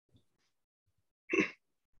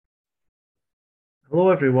Hello,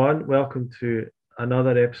 everyone. Welcome to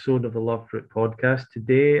another episode of the Love Fruit podcast.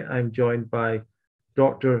 Today, I'm joined by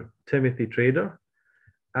Dr. Timothy Trader.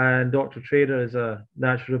 And Dr. Trader is a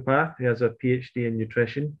naturopath. He has a PhD in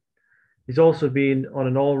nutrition. He's also been on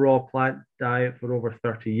an all raw plant diet for over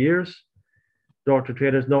 30 years. Dr.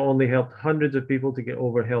 Trader has not only helped hundreds of people to get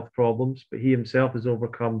over health problems, but he himself has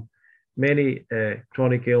overcome many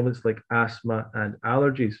chronic ailments like asthma and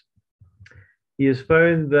allergies. He has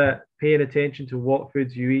found that paying attention to what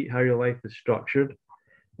foods you eat, how your life is structured,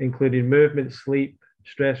 including movement, sleep,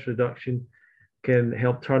 stress reduction, can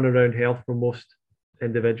help turn around health for most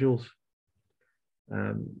individuals.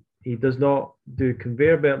 He does not do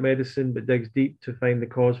conveyor belt medicine, but digs deep to find the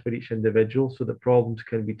cause for each individual so that problems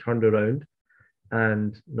can be turned around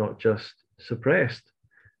and not just suppressed,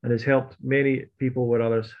 and has helped many people where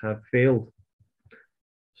others have failed.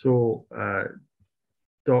 So,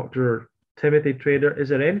 Dr. Timothy Trader, is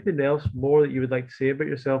there anything else more that you would like to say about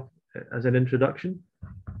yourself as an introduction?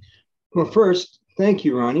 Well, first, thank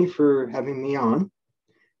you, Ronnie, for having me on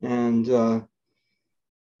and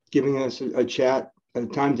giving us a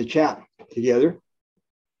time to chat together.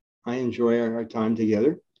 I enjoy our time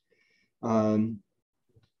together. Let's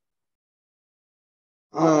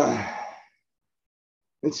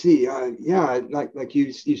see. Like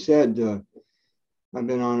you said, I've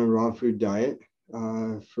been on a raw food diet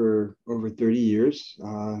for over 30 years,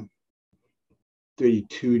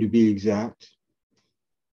 32 to be exact.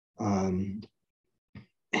 And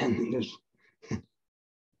to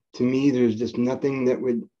me, there's just nothing that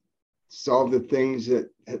would solve the things that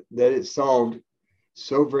it solved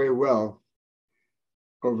so very well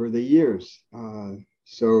over the years.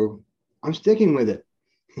 So I'm sticking with it.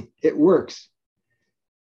 It works.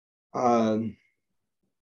 I've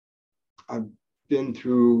been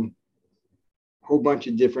through a whole bunch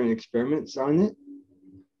of different experiments on it.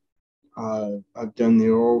 I've done the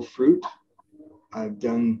oral fruit. I've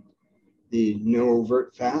done the no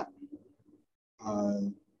overt fat,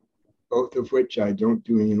 both of which I don't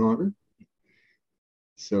do any longer.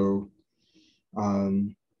 So,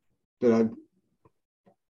 but I've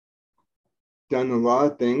done a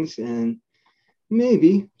lot of things, and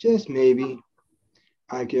maybe, just maybe,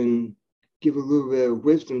 I can give a little bit of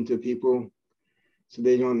wisdom to people so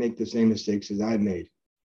they don't make the same mistakes as I've made.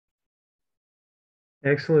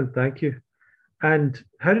 Excellent, thank you. And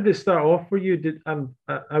how did it start off for you?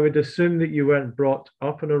 I would assume that you weren't brought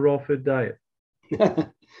up on a raw food diet.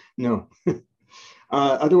 No.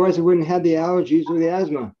 Otherwise, I wouldn't have the allergies or the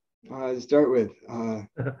asthma to start with.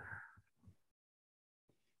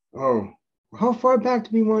 How far back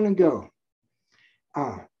do we want to go?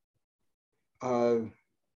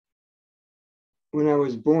 When I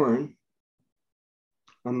was born,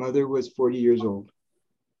 my mother was 40 years old.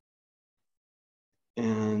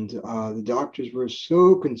 And the doctors were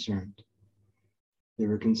so concerned. They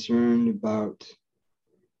were concerned about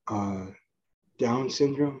Down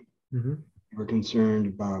syndrome. Mm-hmm. They were concerned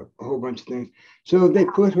about a whole bunch of things. So they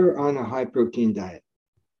put her on a high protein diet,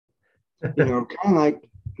 kind of like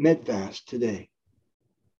MedFast today.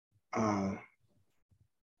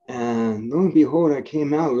 And lo and behold, I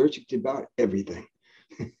came out allergic to about everything.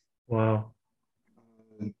 Wow.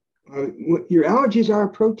 Your allergies are a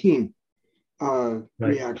protein Right.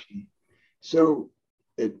 reaction. So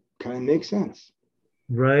it kind of makes sense.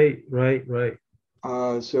 Right.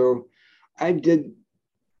 So I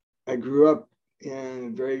grew up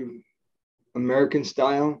in a very American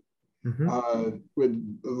style, Mm-hmm.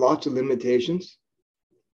 with lots of limitations.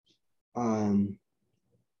 The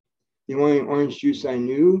only orange juice I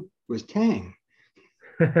knew was Tang,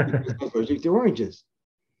 because I was allergic to oranges.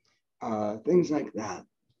 Things like that.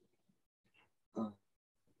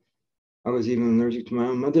 I was even allergic to my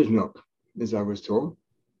own mother's milk, as I was told.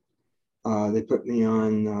 They put me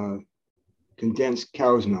on condensed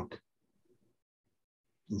cow's milk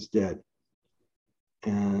instead.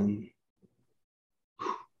 And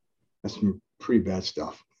that's some pretty bad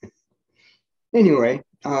stuff. Anyway,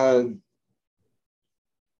 I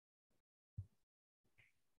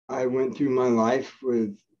went through my life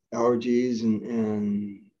with allergies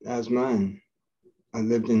and asthma, and I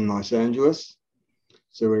lived in Los Angeles.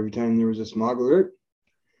 So every time there was a smog alert,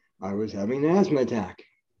 I was having an asthma attack.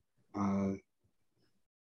 And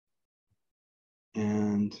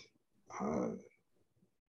I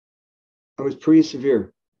was pretty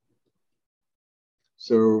severe.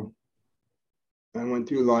 So I went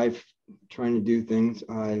through life trying to do things.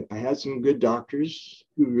 I had some good doctors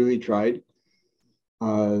who really tried.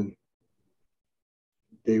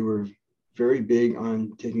 They were very big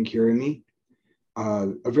on taking care of me.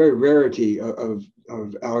 A very rarity of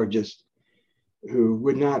allergists who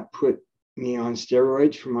would not put me on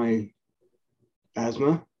steroids for my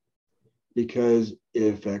asthma because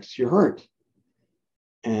it affects your heart.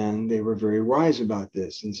 And they were very wise about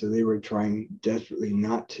this. And so they were trying desperately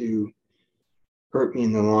not to hurt me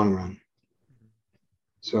in the long run.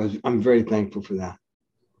 So I'm very thankful for that.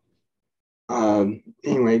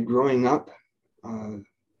 Anyway, growing up,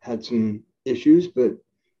 had some issues, but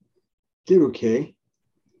did okay.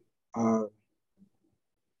 When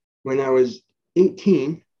I was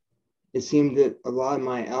 18, it seemed that a lot of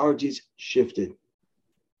my allergies shifted.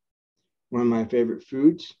 One of my favorite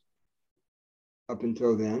foods up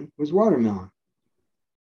until then was watermelon.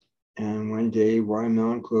 And one day,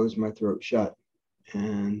 watermelon closed my throat shut.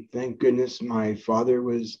 And thank goodness my father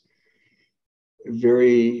was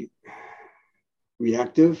very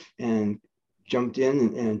reactive and jumped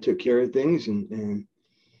in and took care of things. And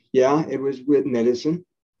yeah, it was with medicine,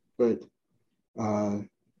 but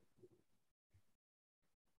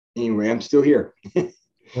anyway, I'm still here.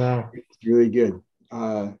 Wow. It's really good.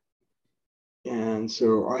 And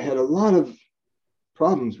so I had a lot of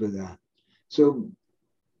problems with that. So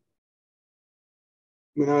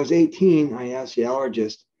when I was 18, I asked the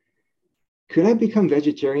allergist, could I become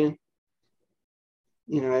vegetarian?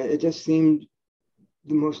 You know, it just seemed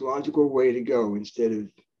the most logical way to go instead of,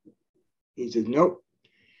 he said, nope,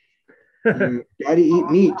 you got to eat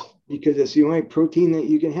meat because it's the only protein that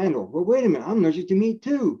you can handle. Well, wait a minute, I'm allergic to meat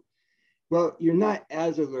too. Well, you're not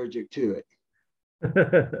as allergic to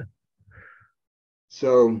it.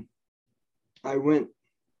 So I went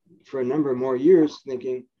for a number of more years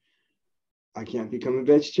thinking, I can't become a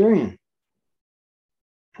vegetarian.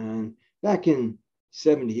 And back in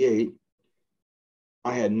 78,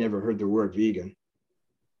 I had never heard the word vegan.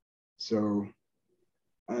 So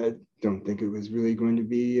I don't think it was really going to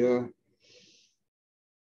be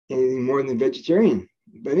anything more than vegetarian.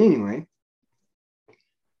 But anyway,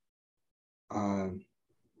 I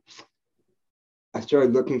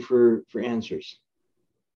started looking for answers.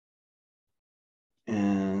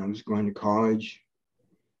 And I was going to college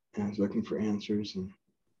and I was looking for answers. And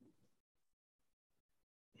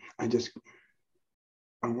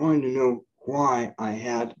I wanted to know why I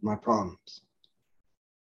had my problems.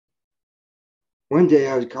 One day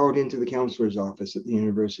I was called into the counselor's office at the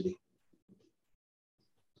university.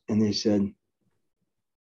 And they said,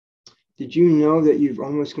 did you know that you've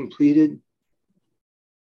almost completed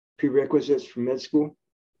prerequisites for med school?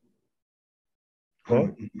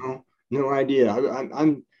 What? No idea.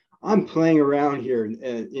 I'm playing around here,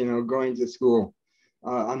 you know, going to school.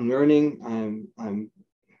 I'm learning.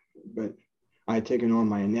 But I had taken on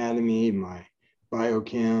my anatomy, my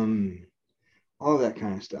biochem, all that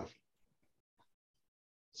kind of stuff.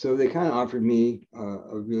 So they kind of offered me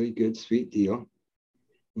a really good, sweet deal.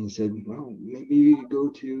 And he said, well, maybe you could go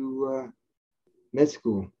to med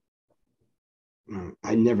school.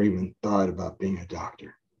 I never even thought about being a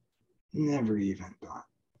doctor. Never even thought.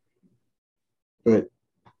 But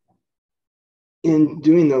in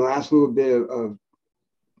doing the last little bit of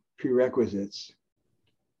prerequisites,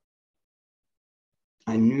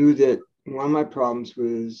 I knew that one of my problems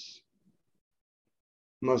was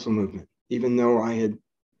muscle movement, even though I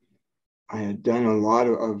had done a lot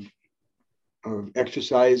of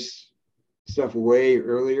exercise stuff way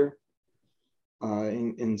earlier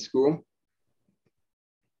in school.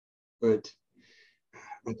 But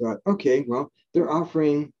I thought, okay, well, they're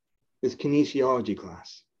offering this kinesiology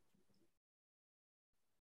class.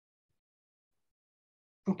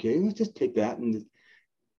 Okay, let's just take that and,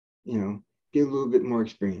 you know, get a little bit more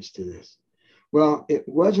experience to this. Well, it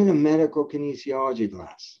wasn't a medical kinesiology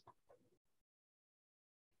class.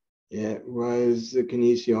 It was the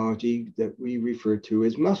kinesiology that we refer to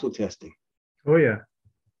as muscle testing. Oh, yeah.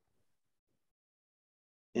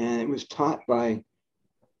 And it was taught by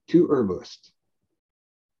two herbalists.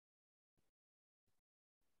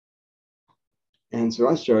 And so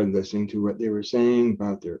I started listening to what they were saying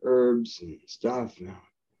about their herbs and stuff. Now,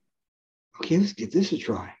 okay, let's give this a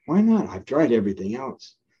try. Why not? I've tried everything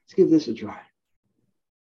else. Let's give this a try.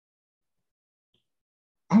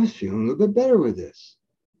 I was feeling a little bit better with this.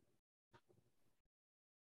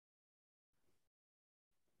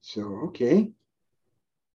 So, okay.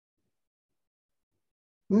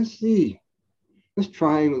 Let's see. Let's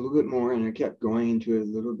try a little bit more. And I kept going into it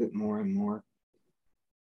a little bit more and more.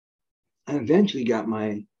 I eventually got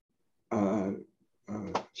my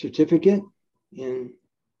certificate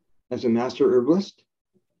as a master herbalist.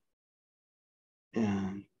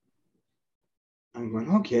 And I'm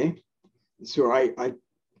going, okay. So I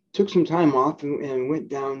took some time off and went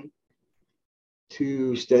down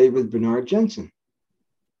to study with Bernard Jensen.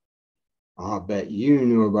 I'll bet you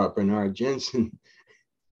know about Bernard Jensen.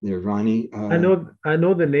 there, Ronnie. I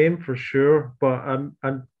know the name for sure, but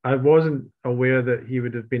I wasn't aware that he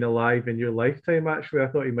would have been alive in your lifetime. Actually, I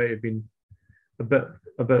thought he might have been a bit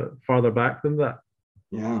a bit farther back than that.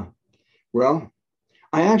 Yeah. Well,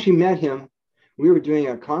 I actually met him. We were doing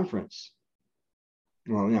a conference.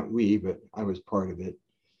 Well, not we, but I was part of it.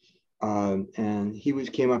 And he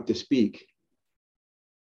came up to speak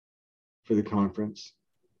for the conference.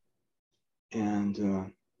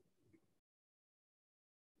 And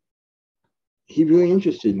he really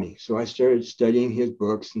interested me. So I started studying his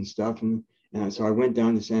books and stuff. And so I went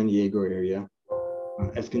down to San Diego area,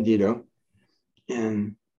 Escondido,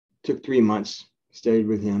 and took 3 months, studied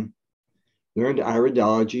with him, learned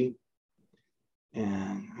iridology.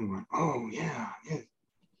 And I went, oh, yeah.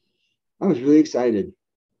 I was really excited.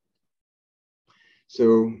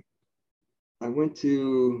 So I went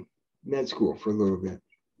to med school for a little bit.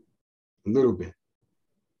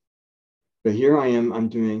 But here I am,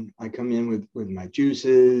 I come in with my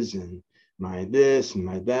juices and my this and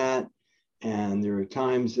my that. And there were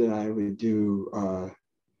times that I would do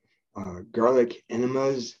garlic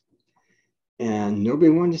enemas, and nobody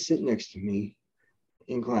wanted to sit next to me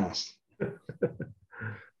in class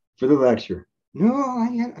for the lecture. No,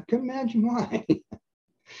 I couldn't imagine why.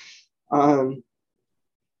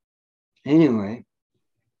 Anyway,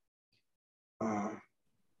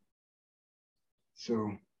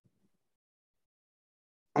 so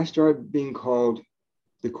I started being called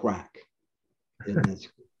the quack in med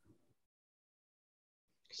school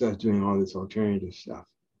because I was doing all this alternative stuff.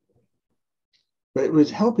 But it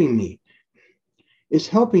was helping me. It's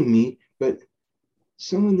helping me, but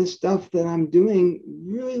some of the stuff that I'm doing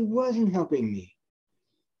really wasn't helping me.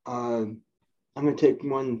 I'm going to take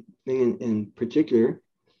one thing in particular.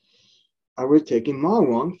 I was taking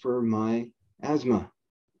Mawang for my asthma.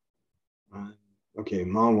 Okay,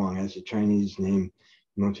 Mawang, that's a Chinese name.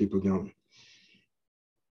 Most people don't.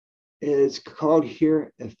 It's called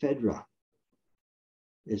here ephedra.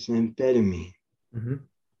 It's an amphetamine. Mm-hmm.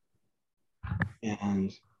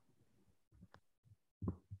 And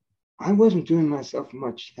I wasn't doing myself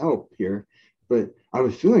much help here, but I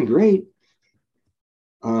was feeling great.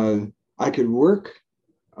 I could work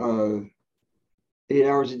 8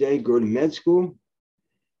 hours a day, go to med school,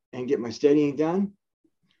 and get my studying done.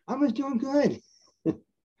 I was doing good.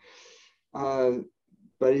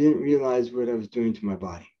 But I didn't realize what I was doing to my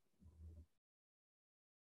body.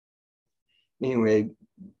 Anyway,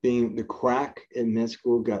 being the quack in med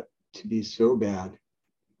school got to be so bad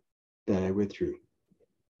that I withdrew.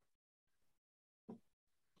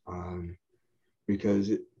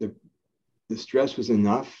 Because the stress was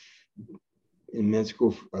enough in med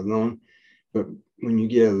school alone, but when you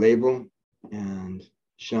get a label and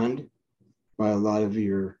shunned by a lot of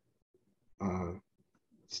your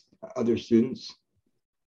other students,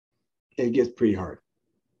 it gets pretty hard.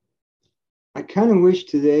 I kind of wish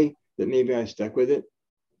today that maybe I stuck with it,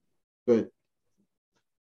 but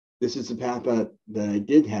this is the path that I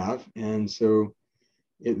did have, and so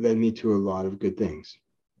it led me to a lot of good things.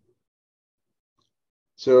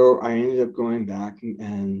 So I ended up going back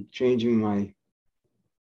and changing my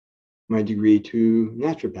degree to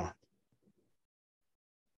naturopath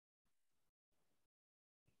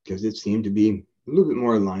because it seemed to be a little bit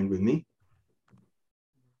more aligned with me.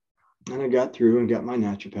 And I got through and got my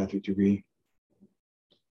naturopathic degree.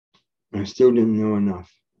 I still didn't know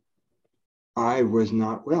enough. I was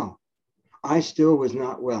not well. I still was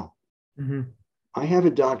not well. Mm-hmm. I have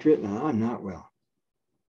a doctorate and I'm not well.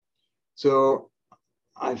 So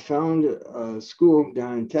I found a school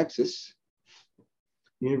down in Texas,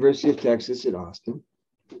 University of Texas at Austin,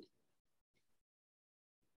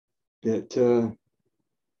 that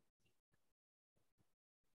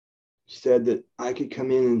said that I could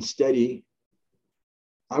come in and study.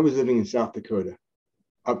 I was living in South Dakota,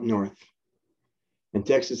 up north, and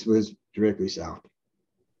Texas was directly south.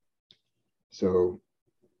 So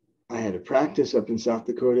I had to practice up in South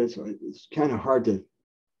Dakota, so it's kind of hard to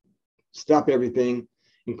stop everything,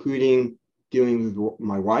 including dealing with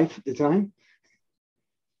my wife at the time.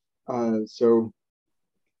 So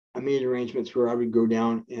I made arrangements where I would go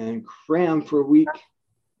down and cram for a week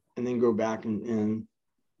and then go back and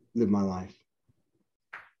live my life.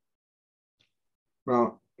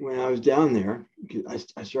 Well, when I was down there,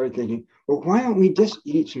 I started thinking, well, why don't we just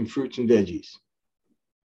eat some fruits and veggies?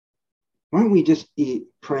 Why don't we just eat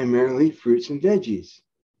primarily fruits and veggies?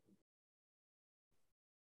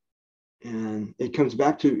 And it comes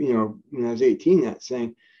back to, when I was 18, that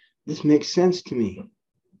saying, this makes sense to me.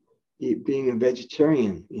 Being a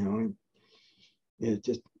vegetarian, it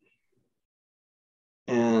just,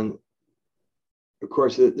 and of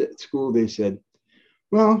course at school they said,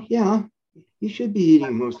 well, yeah, you should be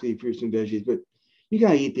eating mostly fruits and veggies, but you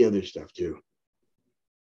got to eat the other stuff too.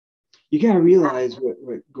 You got to realize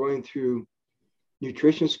what going through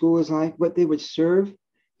nutrition school is like, what they would serve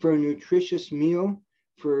for a nutritious meal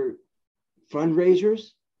for fundraisers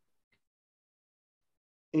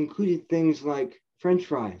included things like French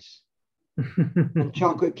fries and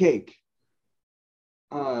chocolate cake.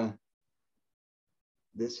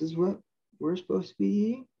 This is what we're supposed to be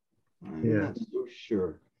eating? I'm not so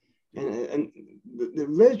sure. And the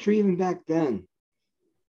literature even back then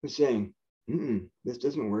was saying, this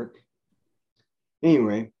doesn't work.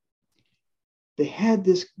 Anyway, they had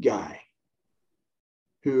this guy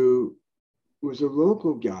who was a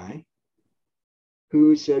local guy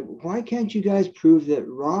who said, why can't you guys prove that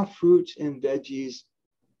raw fruits and veggies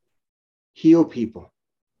heal people?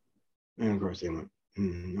 And of course they went,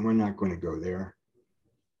 we're not going to go there.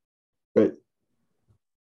 But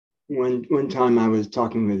one time I was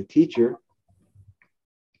talking with a teacher,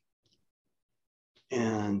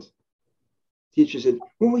 and the teacher said,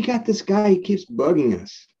 well, we got this guy, he keeps bugging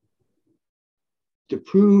us to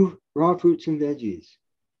prove raw fruits and veggies.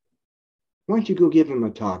 Why don't you go give him a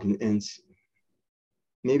talk and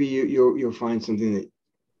maybe you'll find something that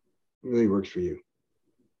really works for you.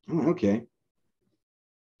 I went, okay.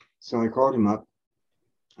 So I called him up.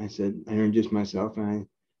 I said, I introduced myself, and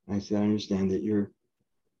I said, I understand that you're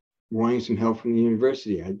wanting some help from the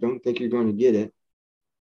university. I don't think you're going to get it.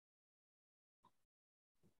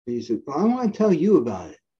 He said, well, I want to tell you about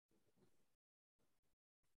it.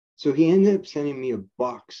 So he ended up sending me a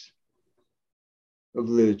box of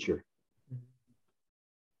literature.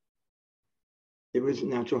 It was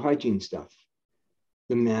natural hygiene stuff.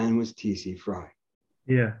 The man was T.C. Fry.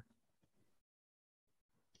 Yeah.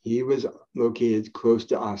 He was located close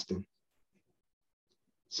to Austin.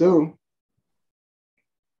 So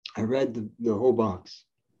I read the whole box.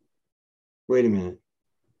 Wait a minute.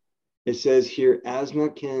 It says here, asthma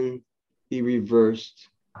can be reversed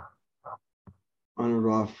on a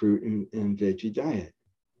raw fruit and veggie diet.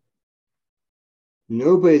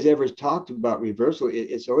 Nobody's ever talked about reversal.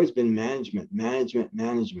 It's always been management.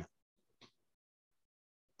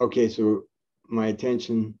 Okay, so my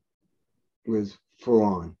attention was full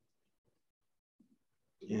on.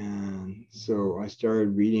 And so I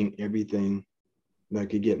started reading everything that I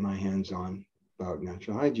could get my hands on about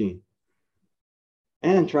natural hygiene.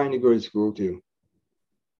 And trying to go to school too.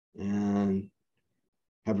 And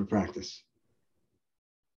have a practice.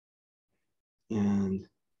 And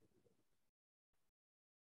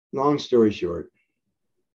long story short,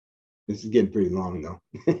 this is getting pretty long though.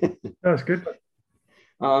 That's good.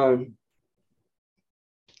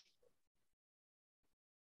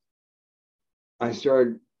 I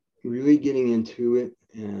started really getting into it,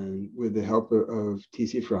 and with the help of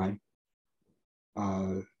T.C. Fry,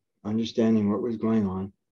 understanding what was going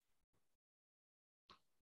on.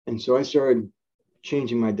 And so I started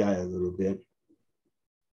changing my diet a little bit.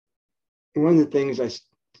 One of the things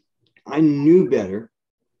I knew better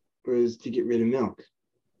was to get rid of milk.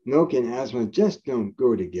 Milk and asthma just don't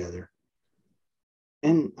go together.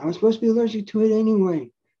 And I was supposed to be allergic to it anyway.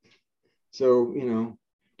 So,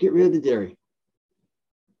 get rid of the dairy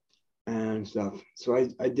and stuff. So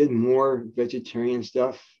I did more vegetarian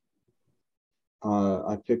stuff.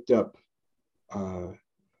 I picked up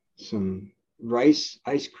some rice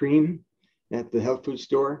ice cream at the health food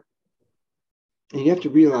store. And you have to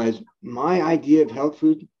realize my idea of health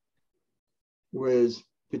food was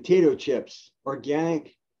potato chips,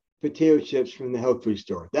 organic potato chips from the health food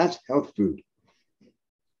store. That's health food.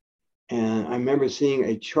 And I remember seeing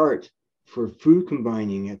a chart for food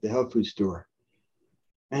combining at the health food store.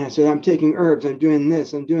 And I said, I'm taking herbs, I'm doing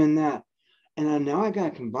this, I'm doing that. And now I got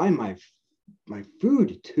to combine my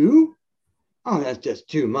food too? Oh, that's just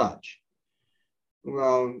too much.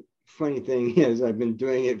 Well, funny thing is, I've been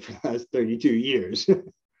doing it for the last 32 years.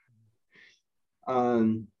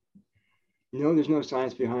 No, there's no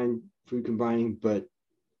science behind food combining, but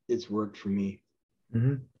it's worked for me.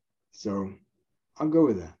 Mm-hmm. So I'll go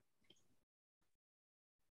with that.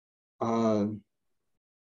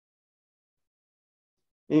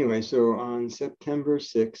 Anyway, so on September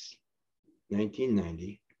 6,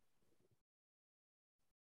 1990,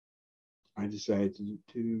 I decided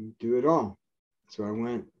to do it all. So I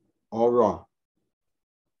went all raw.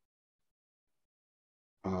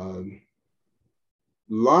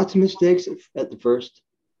 Lots of mistakes at the first.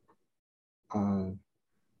 And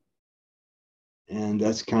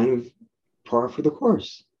that's kind of par for the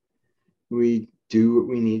course. We do what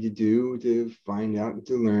we need to do to find out and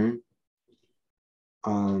to learn.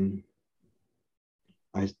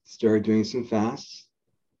 I started doing some fasts.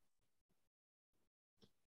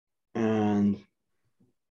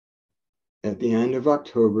 at the end of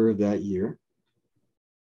October of that year,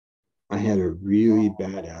 I had a really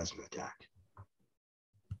bad asthma attack.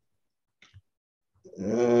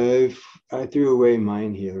 I threw away my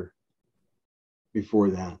inhaler before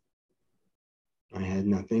that. I had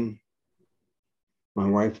nothing. My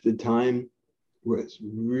wife at the time was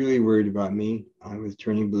really worried about me. I was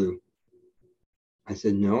turning blue. I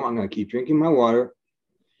said, no, I'm going to keep drinking my water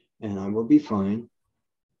and I will be fine.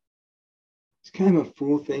 It's kind of a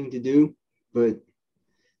fool thing to do, but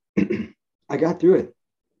I got through it.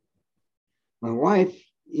 My wife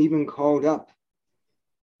even called up.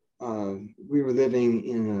 We were living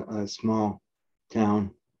in a small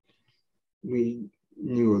town. We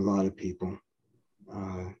knew a lot of people.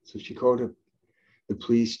 So she called up the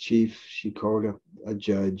police chief. She called up a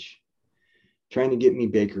judge trying to get me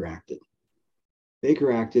Baker acted.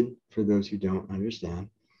 Baker acted, for those who don't understand,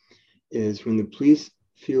 is when the police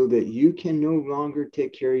feel that you can no longer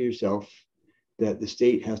take care of yourself, that the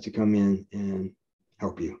state has to come in and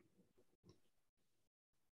help you.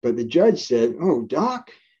 But the judge said, oh,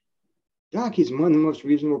 Doc, he's one of the most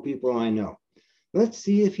reasonable people I know. Let's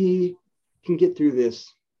see if he can get through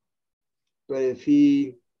this. But if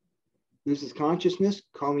he loses consciousness,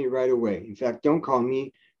 call me right away. In fact, don't call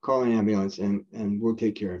me, call an ambulance and we'll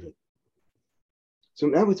take care of it. So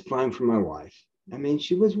that was fine for my wife. I mean,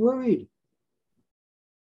 she was worried.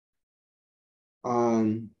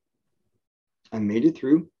 I made it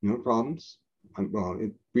through, no problems.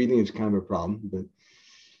 Breathing is kind of a problem, but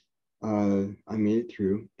I made it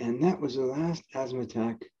through. And that was the last asthma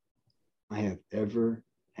attack I have ever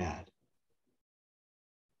had.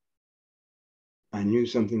 I knew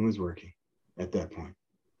something was working at that point.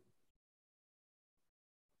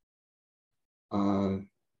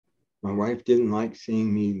 My wife didn't like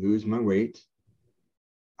seeing me lose my weight.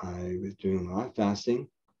 I was doing a lot of fasting,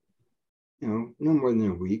 no more than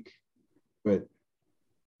a week, but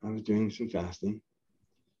I was doing some fasting.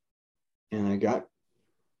 And I got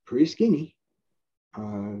pretty skinny.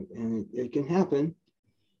 And it can happen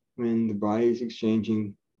when the body is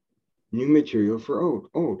exchanging new material for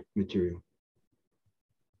old material.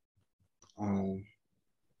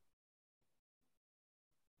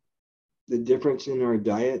 The difference in our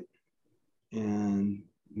diet and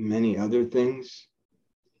many other things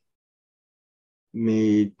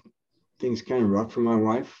made things kind of rough for my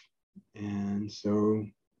wife. And so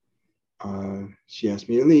she asked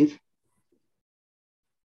me to leave.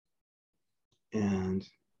 And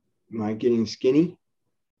my getting skinny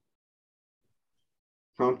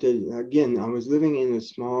prompted, again, I was living in a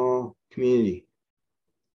small community.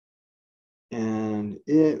 And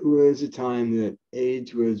it was a time that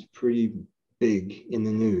AIDS was pretty big in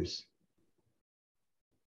the news.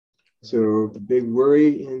 So the big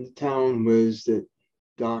worry in the town was that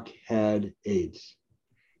Doc had AIDS.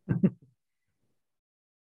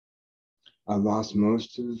 I lost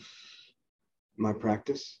most of my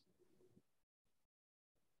practice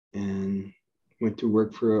and went to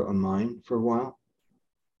work for a mine for a while.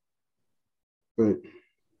 But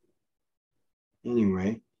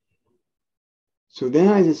anyway, so then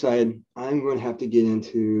I decided I'm going to have to get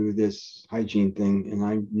into this hygiene thing and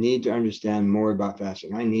I need to understand more about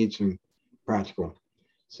fasting. I need some practical.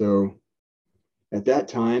 So at that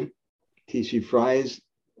time, T.C. Fry's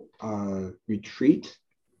retreat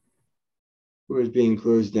was being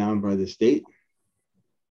closed down by the state.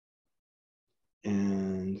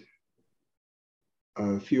 And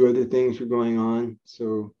a few other things were going on.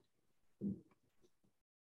 So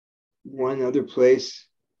one other place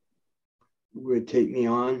would take me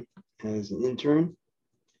on as an intern,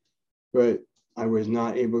 but I was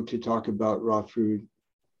not able to talk about raw food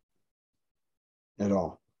at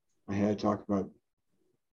all. I had to talk about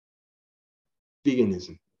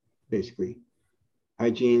veganism, basically,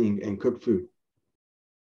 hygiene and cooked food.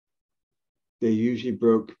 They usually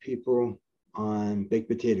broke people on baked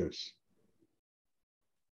potatoes.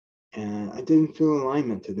 And I didn't feel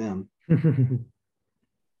alignment to them.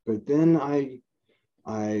 But then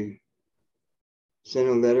I sent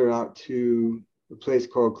a letter out to a place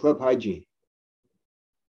called Club Hygiene,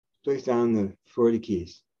 a place down in the Florida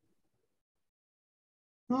Keys.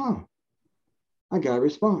 Oh, I got a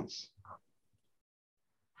response.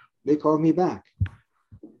 They called me back.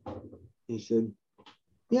 He said,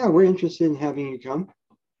 yeah, we're interested in having you come.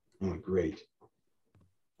 Oh, great.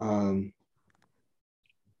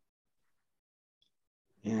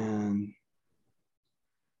 And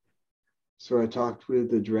so I talked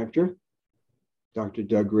with the director, Dr.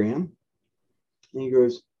 Doug Graham, and he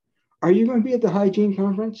goes, are you going to be at the hygiene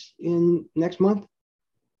conference in next month?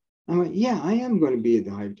 I went, yeah, I am going to be at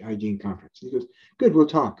the hygiene conference. He goes, good, we'll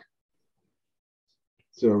talk.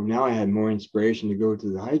 So now I had more inspiration to go to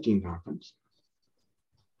the hygiene conference.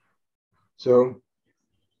 So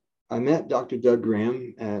I met Dr. Doug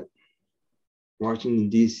Graham at Washington,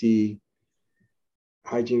 D.C.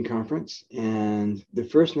 hygiene conference. And the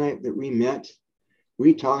first night that we met,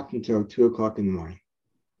 we talked until 2:00 in the morning.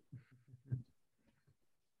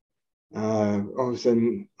 All of a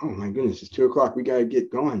sudden, oh my goodness, it's 2:00. We got to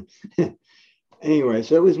get going. Anyway,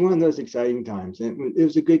 so it was one of those exciting times. And it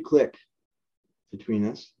was a good click between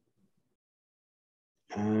us.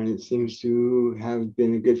 And it seems to have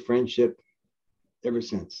been a good friendship ever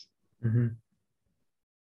since. Mm-hmm.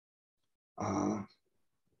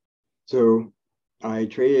 So I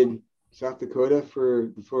traded South Dakota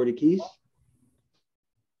for the Florida Keys.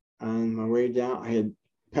 On my way down, I had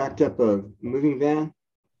packed up a moving van,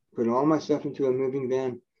 put all my stuff into a moving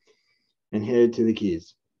van, and headed to the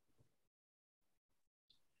Keys.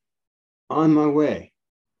 On my way,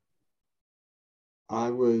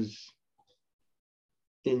 I was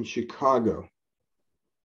in Chicago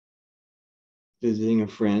visiting a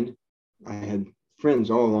friend. I had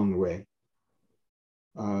friends all along the way.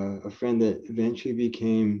 A friend that eventually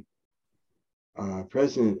became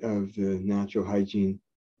president of the Natural Hygiene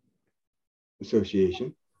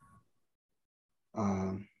Association.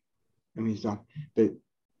 He's not, but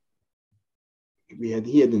he had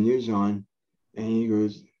the news on, and he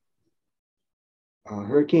goes,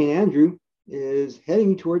 Hurricane Andrew is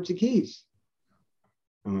heading towards the Keys.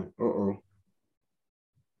 I went, uh-oh.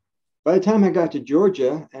 By the time I got to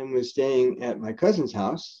Georgia and was staying at my cousin's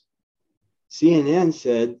house, CNN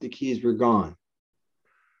said the Keys were gone.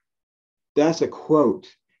 That's a quote.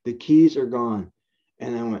 The Keys are gone.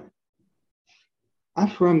 And I went,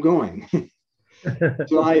 that's where I'm going.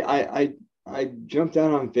 So I jumped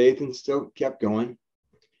out on faith and still kept going.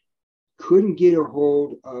 Couldn't get a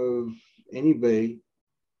hold of anybody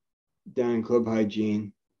down in Club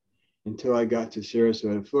Hygiene until I got to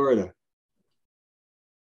Sarasota, Florida.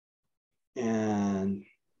 And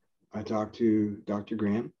I talked to Dr.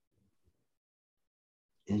 Graham,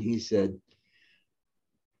 and he said,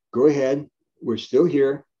 go ahead, we're still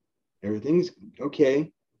here. Everything's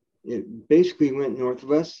okay. It basically went north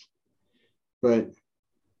of us, but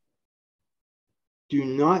do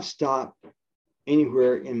not stop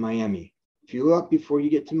anywhere in Miami. Fuel up before you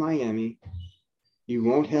get to Miami. You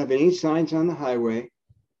won't have any signs on the highway,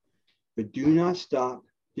 but do not stop,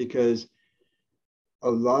 because a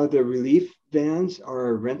lot of the relief vans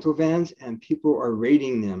are rental vans and people are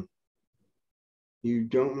raiding them. You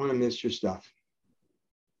don't want to miss your stuff.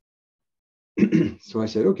 So I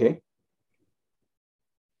said, okay.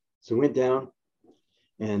 So went down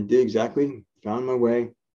and did exactly, found my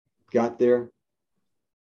way, got there.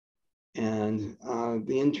 And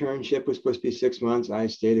the internship was supposed to be 6 months. I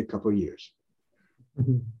stayed a couple of years.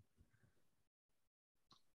 Mm-hmm.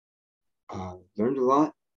 Learned a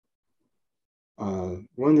lot.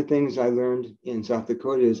 One of the things I learned in South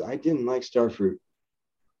Dakota is I didn't like star fruit.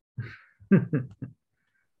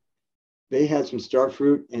 They had some star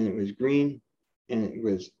fruit and it was green and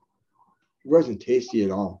it wasn't tasty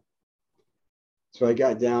at all. So I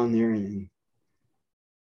got down there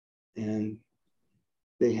and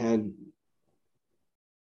they had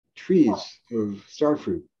trees of star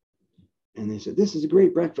fruit. And they said, this is a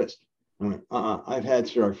great breakfast. I went, I've had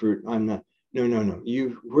star fruit. I'm not, no.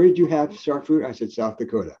 Where did you have star fruit? I said, South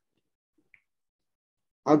Dakota.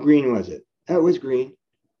 How green was it? That was green.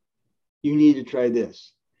 You need to try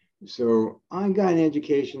this. So I got an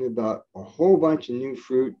education about a whole bunch of new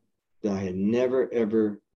fruit that I had never,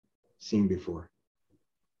 ever seen before.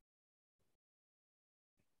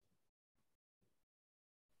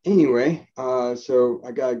 Anyway, so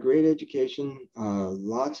I got a great education,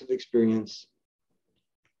 lots of experience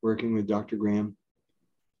working with Dr. Graham.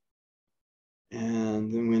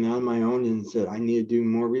 And then went on my own and said, I need to do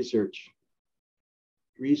more research.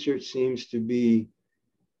 Research seems to be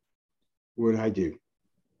what I do.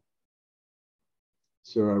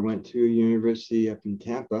 So I went to a university up in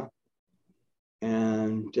Tampa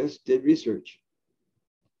and just did research.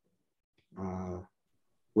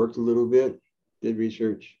 Worked a little bit, did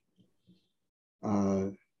research.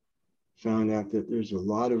 Found out that there's a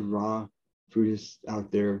lot of raw foodists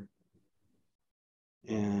out there.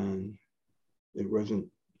 And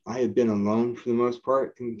I had been alone for the most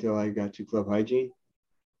part until I got to Club Hygiene.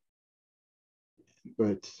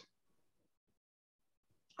 But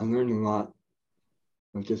I learned a lot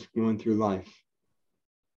of just going through life.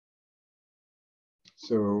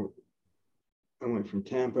 So I went from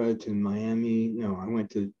Tampa to Miami. No, I went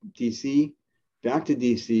to DC, back to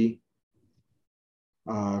DC,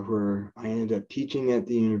 where I ended up teaching at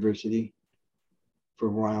the university for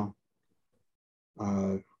a while.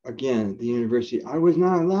 Again, at the university, I was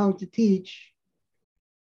not allowed to teach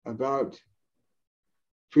about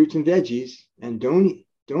fruits and veggies, and don't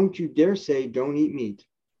you dare say don't eat meat.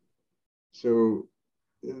 So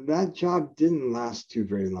that job didn't last too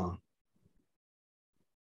very long.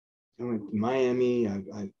 I went to Miami.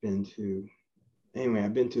 I've been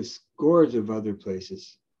to scores of other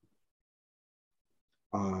places.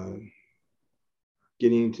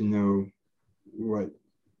 Getting to know what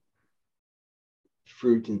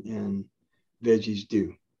fruit and veggies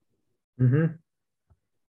do. Mm-hmm.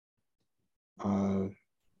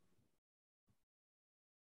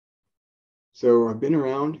 So I've been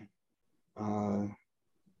around.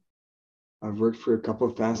 I've worked for a couple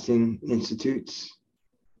of fasting institutes.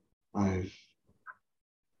 One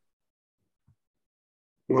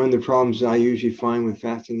of the problems I usually find with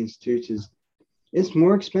fasting institutes is it's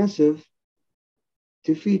more expensive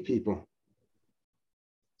to feed people.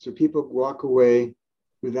 So people walk away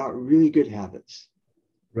without really good habits.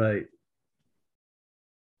 Right.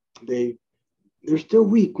 They're still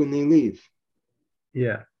weak when they leave.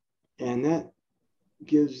 Yeah. And that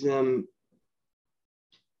gives them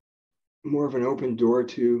more of an open door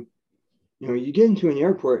to, you get into an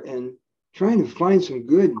airport and trying to find some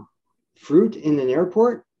good fruit in an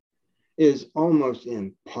airport is almost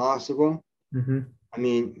impossible. Mm-hmm. I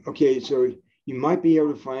mean, okay, so you might be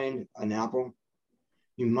able to find an apple.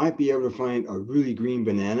 You might be able to find a really green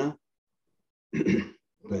banana,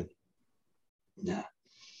 but nah.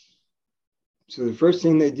 So the first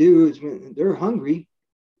thing they do is when they're hungry,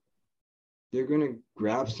 they're going to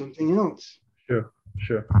grab something else. Sure.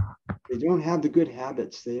 They don't have the good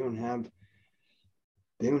habits. They don't have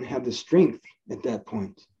the strength at that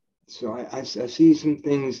point. So I see some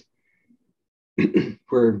things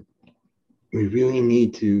where we really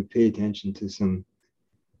need to pay attention to some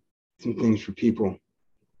things for people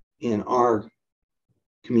in our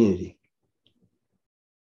community.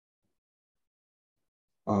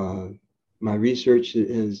 My research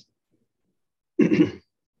is I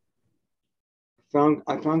found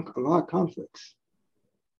a lot of conflicts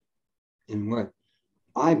in what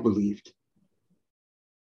I believed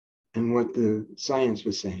and what the science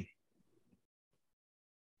was saying.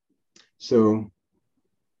 So,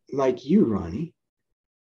 like you, Ronnie,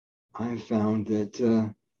 I found that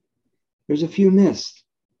there's a few myths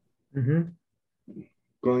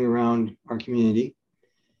going around our community.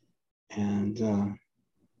 And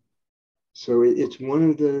so it's one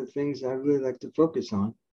of the things I really like to focus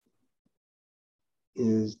on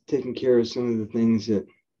is taking care of some of the things that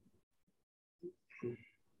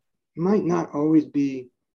might not always be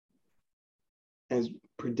as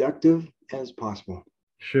productive as possible.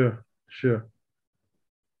 Sure.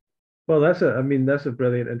 Well, that's a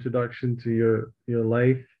brilliant introduction to your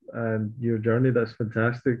life and your journey. That's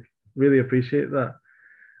fantastic. Really appreciate that.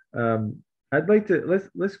 I'd like to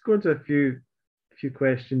let's go into a few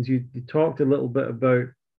questions. You talked a little bit about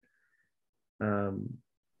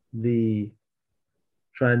the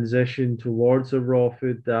transition towards a raw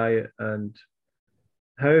food diet and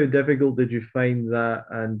how difficult did you find that,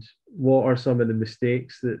 and what are some of the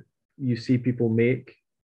mistakes that you see people make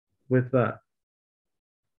with that?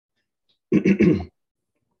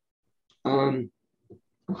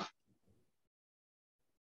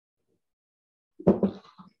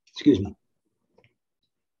 Excuse me.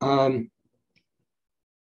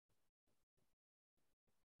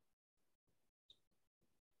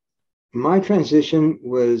 My transition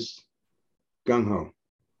was gung-ho.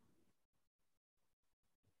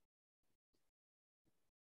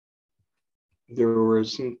 There were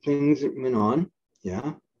some things that went on.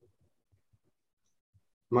 Yeah.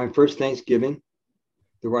 My first Thanksgiving,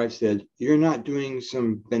 the wife said, "You're not doing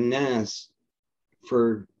some bananas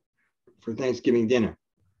for Thanksgiving dinner.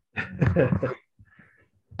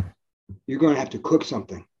 You're going to have to cook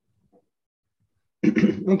something."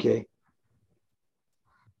 Okay.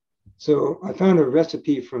 So I found a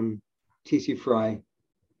recipe from TC Fry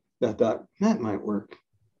that I thought that might work.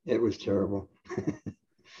 It was terrible.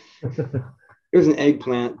 It was an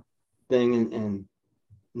eggplant thing, and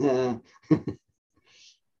nah.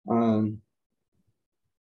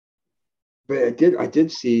 But I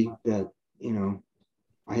did see that,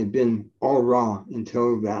 I had been all raw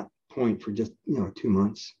until that point for just 2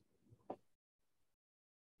 months.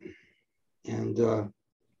 And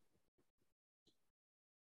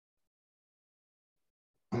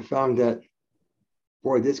I found that,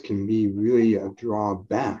 boy, this can be really a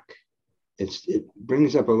drawback. It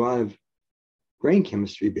brings up a lot of brain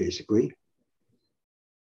chemistry, basically,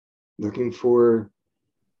 looking for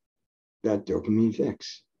that dopamine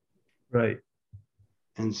fix. Right.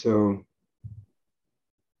 And so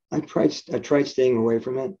I tried staying away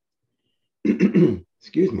from it.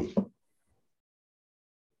 Excuse me.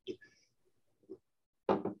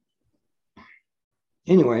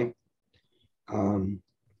 Anyway, I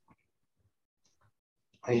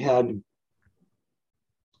had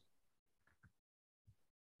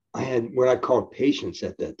what I called patients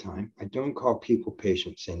at that time. I don't call people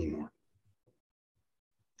patients anymore.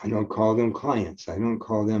 I don't call them clients. I don't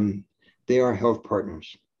call them, they are health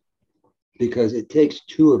partners, because it takes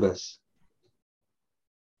two of us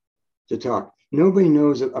to talk. Nobody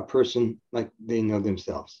knows a person like they know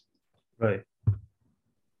themselves. Right.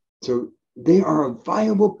 So they are a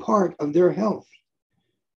viable part of their health.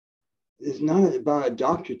 It's not about a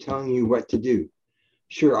doctor telling you what to do.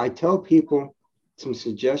 Sure, I tell people some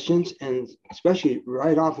suggestions, and especially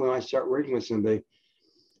right off when I start working with somebody,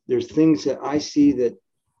 there's things that I see that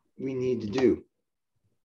we need to do.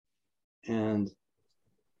 And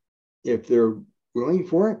if they're willing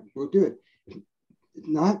for it, we'll do it. If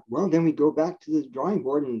not, well, then we go back to the drawing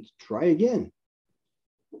board and try again.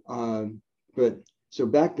 But so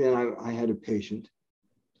back then I had a patient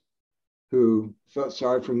who felt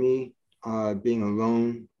sorry for me, being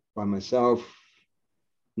alone by myself,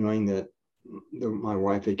 knowing that my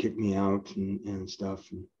wife had kicked me out and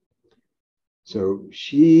stuff. And so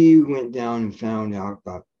she went down and found out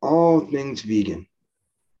about all things vegan.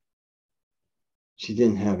 She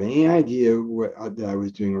didn't have any idea that I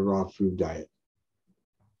was doing a raw food diet.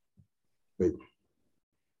 But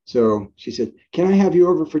so she said, "Can I have you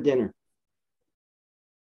over for dinner?"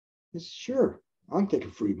 I said, "Sure, I'll take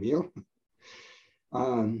a free meal."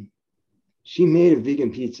 She made a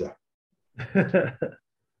vegan pizza.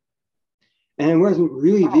 And it wasn't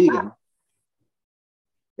really vegan.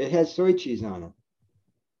 It had soy cheese on it.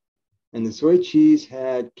 And the soy cheese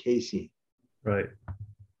had casein. Right.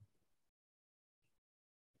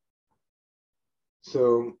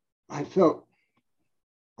 So I felt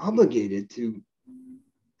obligated to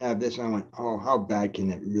have this. I went, oh, how bad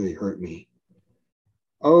can it really hurt me?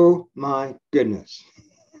 Oh my goodness.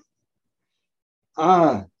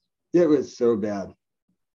 It was so bad.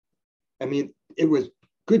 I mean, it was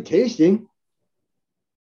good tasting,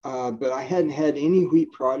 but I hadn't had any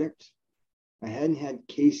wheat product. I hadn't had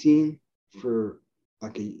casein for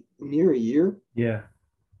like near a year. Yeah.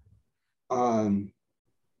 And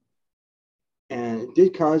it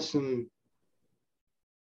did cause some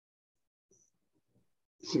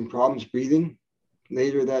problems breathing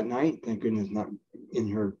later that night. Thank goodness not in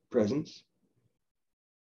her presence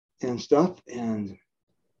and stuff.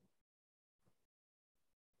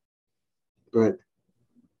 But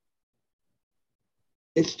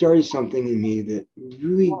it started something in me that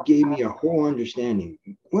really gave me a whole understanding.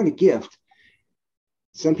 What a gift.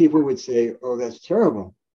 Some people would say, oh, that's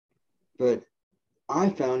terrible. But I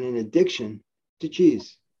found an addiction to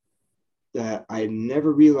cheese that I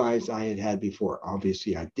never realized I had had before.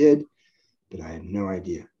 Obviously, I did, but I had no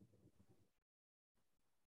idea.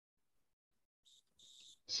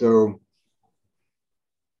 So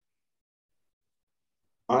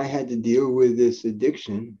I had to deal with this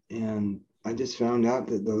addiction, and I just found out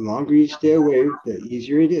that the longer you stay away, the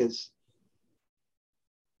easier it is.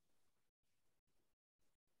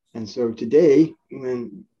 And so today,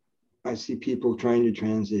 when I see people trying to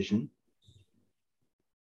transition,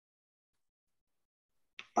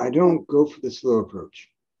 I don't go for the slow approach.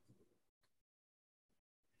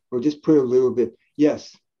 Or just put a little bit.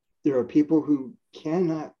 Yes, there are people who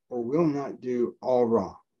cannot or will not do all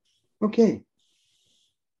raw. Okay.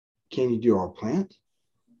 Can you do all plant?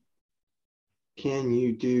 Can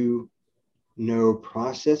you do no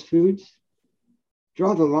processed foods?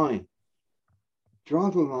 Draw the line. Draw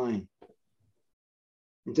the line.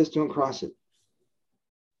 And just don't cross it.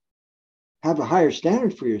 Have a higher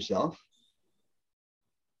standard for yourself,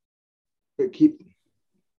 but keep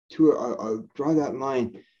to draw that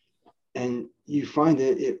line, and you find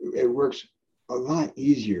that it works a lot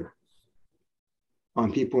easier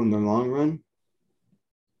on people in the long run,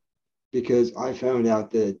 because I found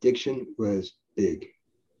out that addiction was big.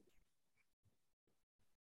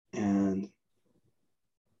 And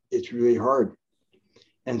it's really hard.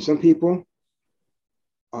 And some people,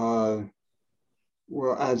 well,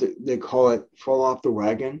 as they call it, fall off the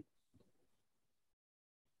wagon,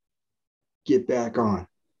 get back on.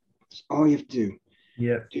 That's all you have to do.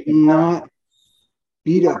 Yeah. Do not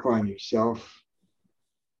beat up on yourself,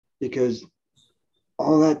 because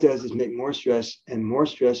all that does is make more stress, and more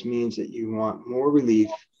stress means that you want more relief,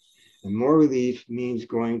 and more relief means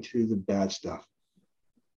going to the bad stuff.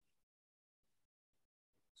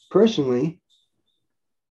 Personally,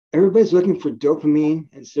 everybody's looking for dopamine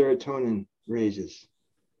and serotonin raises.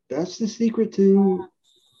 That's the secret to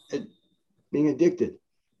being addicted.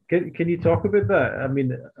 Can you talk about that? I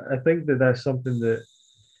mean, I think that that's something that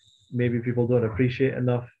maybe people don't appreciate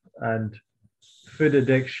enough, and food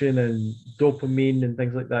addiction and dopamine and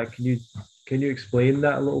things like that. Can you explain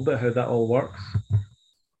that a little bit, how that all works?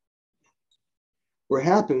 What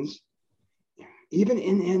happens, even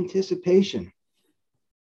in anticipation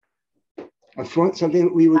of something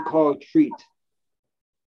that we would call a treat,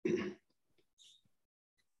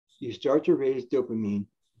 you start to raise dopamine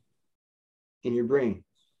in your brain.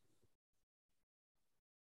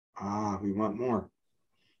 We want more.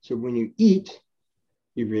 So when you eat,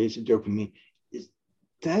 you raise the dopamine. It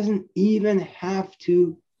doesn't even have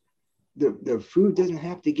to, the food doesn't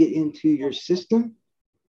have to get into your system.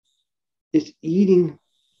 It's eating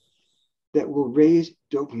that will raise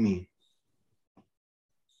dopamine.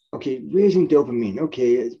 Okay, raising dopamine.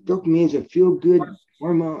 Okay, dopamine is a feel-good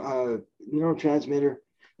hormone, neurotransmitter.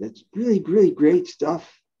 That's really, really great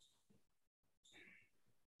stuff.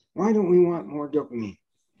 Why don't we want more dopamine?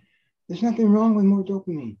 There's nothing wrong with more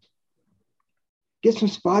dopamine. Get some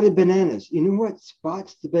spotted bananas. You know what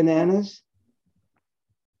spots the bananas?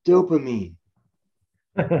 Dopamine.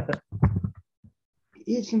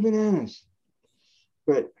 Eat some bananas.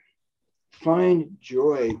 But find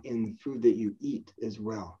joy in the food that you eat as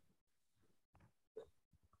well.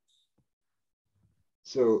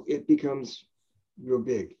 So it becomes real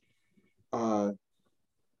big. The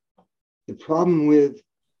problem with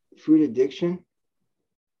food addiction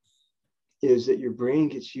is that your brain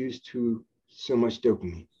gets used to so much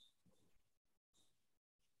dopamine.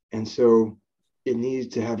 And so it needs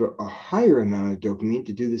to have a higher amount of dopamine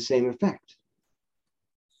to do the same effect.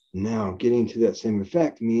 Now, getting to that same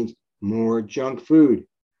effect means more junk food.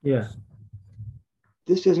 Yeah.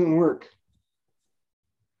 This doesn't work.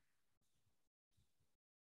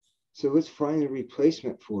 So let's find a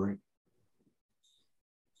replacement for it.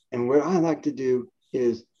 And what I like to do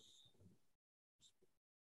is,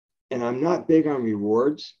 and I'm not big on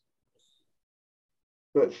rewards,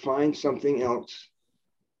 but find something else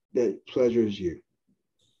that pleasures you.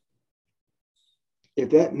 If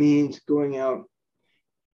that means going out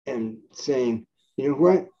and saying, you know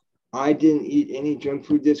what, I didn't eat any junk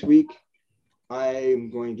food this week, I'm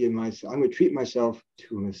going to treat myself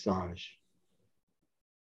to a massage.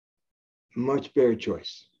 Much better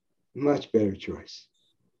choice. Much better choice.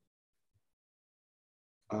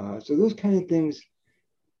 So those kind of things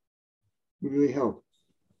really help.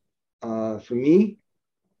 For me,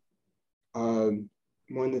 one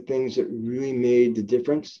of the things that really made the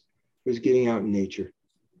difference was getting out in nature.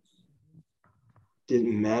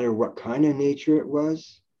 Didn't matter what kind of nature it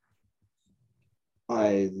was.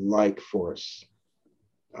 I like forests.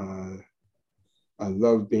 I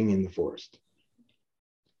love being in the forest.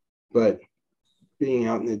 But being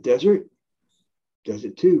out in the desert does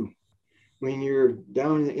it too. When you're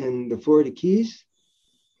down in the Florida Keys,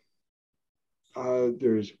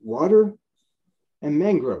 there's water and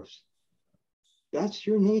mangroves. That's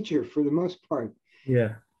your nature for the most part.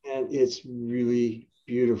 Yeah. And it's really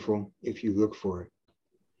beautiful if you look for it.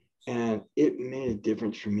 And it made a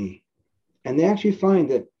difference for me. And they actually find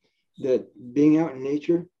that being out in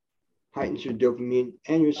nature heightens your dopamine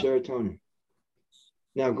and your serotonin.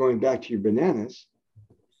 Now, going back to your bananas,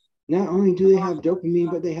 not only do they have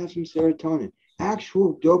dopamine, but they have some serotonin,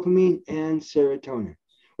 actual dopamine and serotonin.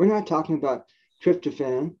 We're not talking about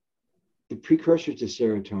tryptophan, the precursor to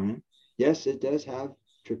serotonin. Yes, it does have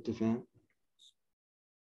tryptophan,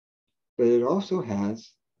 but it also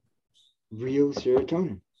has real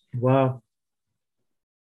serotonin. Wow.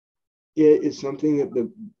 It is something that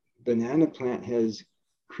the banana plant has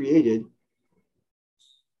created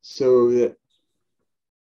so that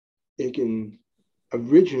it can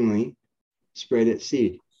originally spread its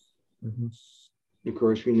seed. Mm-hmm. Of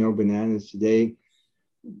course, we know bananas today,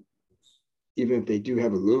 even if they do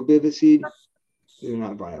have a little bit of a seed, they're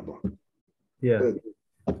not viable. Yeah.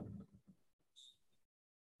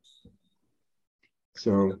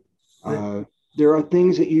 So there are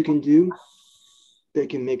things that you can do that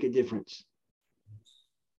can make a difference.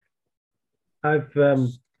 I've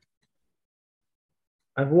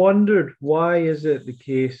wondered, why is it the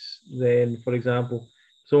case then, for example,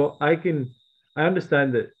 so I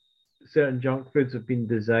understand that certain junk foods have been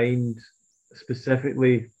designed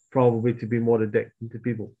specifically probably to be more addicting to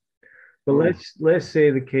people. But let's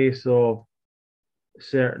say the case of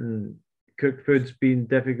certain cooked foods being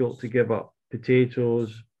difficult to give up,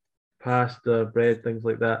 potatoes, pasta, bread, things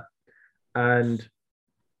like that. And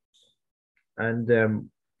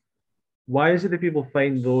why is it that people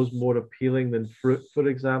find those more appealing than fruit, for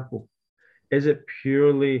example? Is it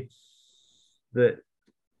purely that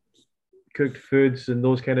cooked foods and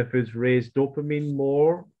those kind of foods raise dopamine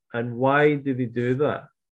more? And why do they do that?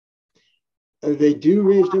 They do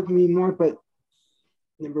raise dopamine more, but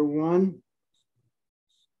number one,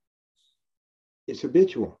 it's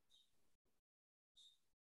habitual.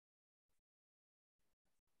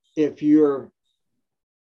 If you're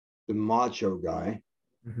the macho guy,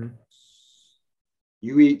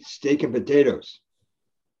 you eat steak and potatoes.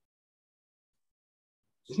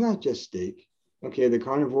 It's not just steak. Okay, the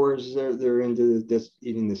carnivores, they're into just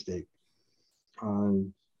eating the steak.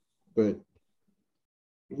 But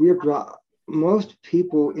most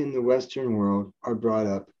people in the Western world are brought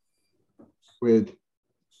up with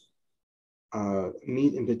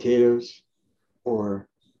meat and potatoes or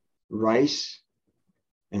rice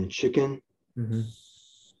and chicken.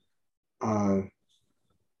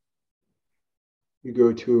 You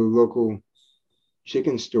go to a local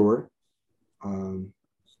chicken store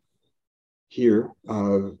here,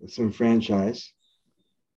 some franchise,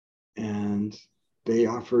 and they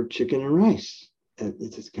offer chicken and rice.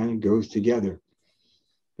 It just kind of goes together.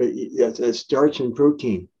 But that's starch and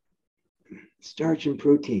protein. Starch and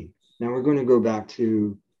protein. Now we're going to go back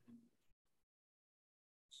to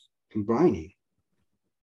combining,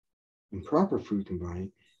 improper food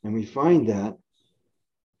combining, and we find that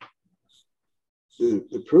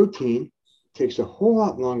the protein takes a whole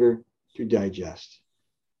lot longer to digest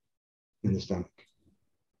in the stomach.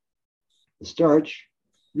 The starch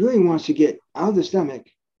really wants to get out of the stomach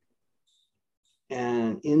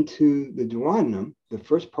and into the duodenum, the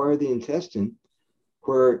first part of the intestine,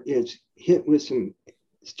 where it's hit with some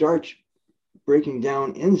starch breaking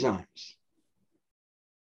down enzymes.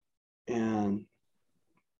 And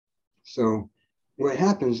so what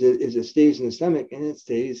happens is it stays in the stomach and it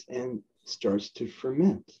stays and starts to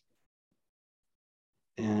ferment.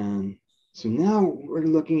 And so now we're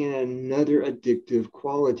looking at another addictive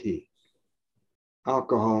quality.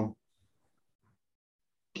 Alcohol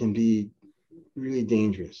can be really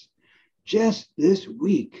dangerous. Just this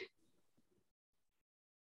week,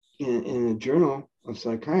 in a journal of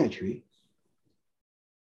psychiatry,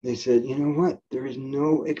 they said, you know what? There is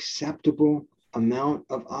no acceptable amount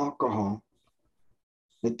of alcohol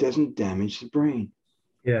that doesn't damage the brain.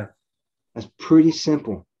 Yeah. That's pretty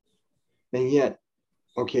simple. And yet,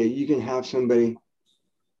 okay, you can have somebody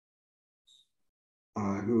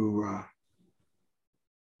who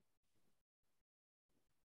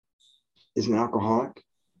is an alcoholic,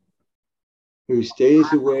 who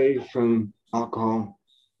stays away from alcohol,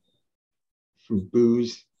 from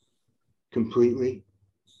booze completely,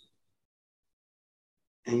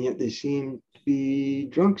 and yet they seem to be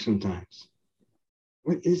drunk sometimes.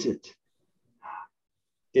 What is it?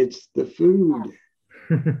 It's the food.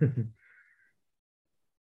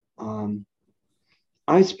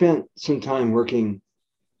 I spent some time working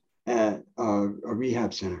at a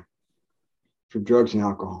rehab center for drugs and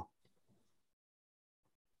alcohol.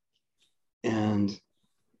 And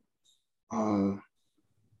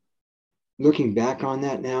looking back on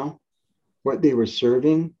that now, what they were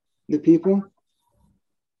serving the people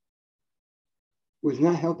was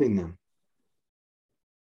not helping them.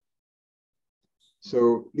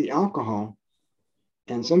 So the alcohol,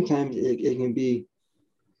 and sometimes it can be,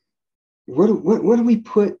 what do we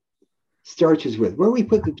put starches with? What do we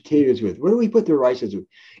put the potatoes with? What do we put the rices with?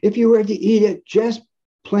 If you were to eat it just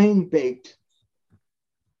plain baked,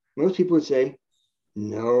 most people would say,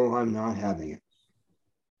 no, I'm not having it.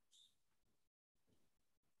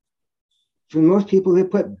 For most people, they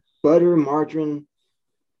put butter, margarine,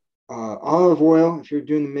 olive oil, if you're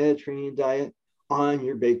doing the Mediterranean diet, on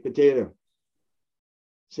your baked potato.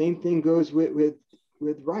 Same thing goes with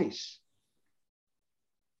rice.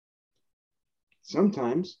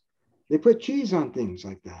 Sometimes they put cheese on things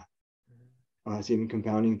like that. It's even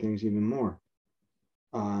compounding things even more.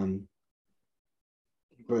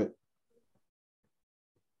 But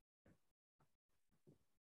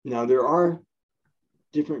now there are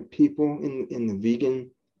different people in the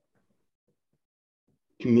vegan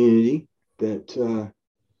community that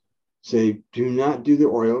say, do not do the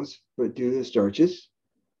oils, but do the starches.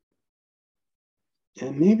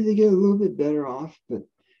 And maybe they get a little bit better off, but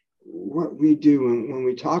what we do when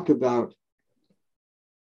we talk about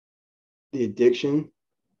the addiction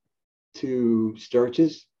to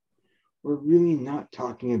starches, we're really not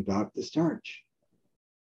talking about the starch.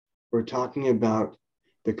 We're talking about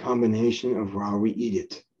the combination of how we eat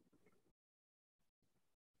it.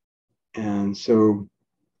 And so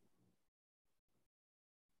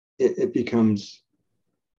it becomes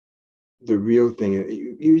the real thing.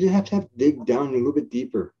 You just have to dig down a little bit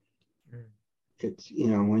deeper. It's,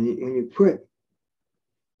 when you put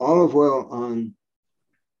olive oil on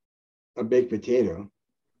a baked potato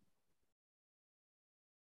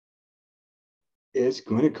is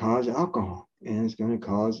going to cause alcohol, and it's going to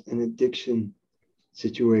cause an addiction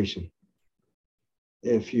situation.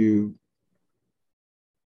 If you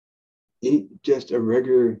eat just a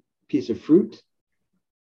regular piece of fruit,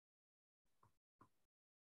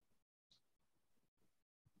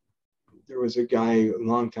 there was a guy a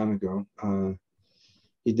long time ago,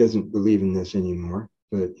 he doesn't believe in this anymore,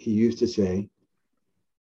 but he used to say,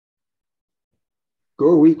 go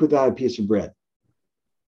a week without a piece of bread.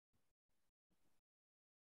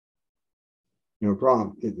 No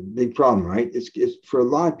problem. It's a big problem, right? It's for a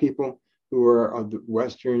lot of people who are of the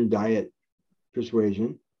Western diet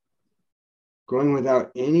persuasion, going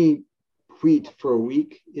without any wheat for a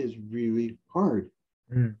week is really hard.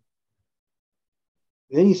 Mm.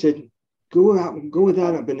 Then he said, go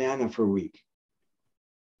without a banana for a week.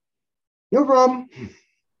 No problem.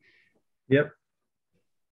 Yep.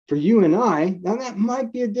 For you and I, now that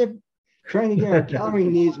might be a different, trying to get our calorie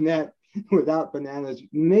needs met without bananas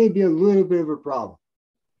may be a little bit of a problem.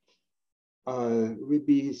 We'd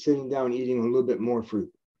be sitting down eating a little bit more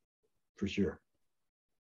fruit, for sure.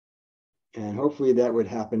 And hopefully that would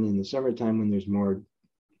happen in the summertime when there's more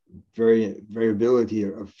variability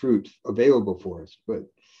of fruit available for us. But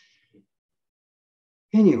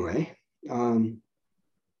anyway, the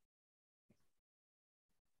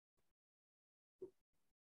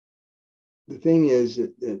thing is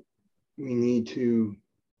that we need to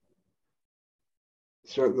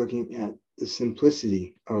start looking at the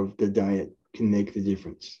simplicity of the diet can make the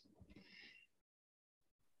difference.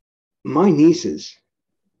 My nieces,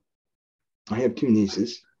 I have two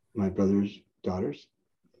nieces, my brother's daughters,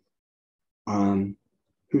 who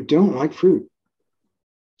don't like fruit,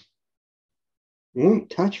 won't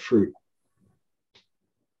touch fruit.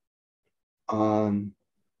 And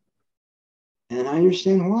I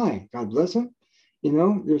understand why. God bless them. You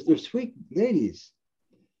know, they're sweet ladies.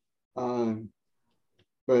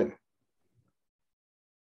 But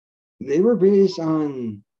they were raised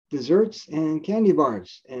on desserts and candy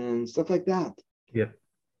bars and stuff like that. Yep.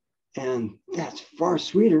 And that's far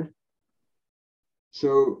sweeter.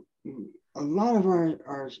 So a lot of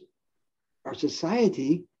our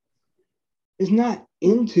society is not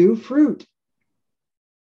into fruit.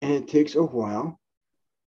 And it takes a while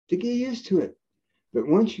to get used to it. But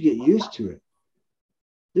once you get used to it,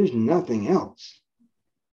 there's nothing else.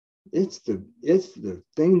 It's the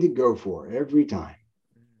thing to go for every time.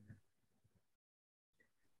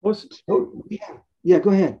 Go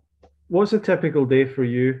ahead. What's a typical day for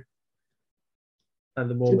you at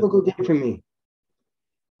the moment? Typical day for me.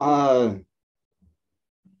 I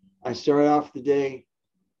start off the day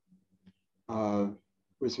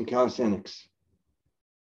with some calisthenics.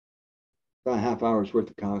 About a half hour's worth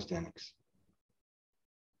of calisthenics.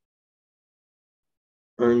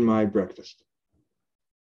 Earn my breakfast.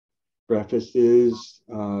 Breakfast is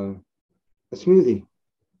a smoothie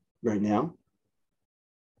right now.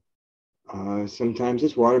 Sometimes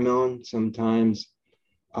it's watermelon. Sometimes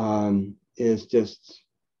it's just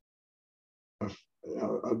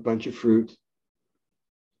a bunch of fruit.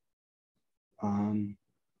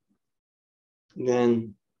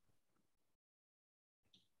 Then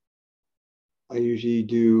I usually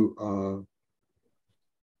do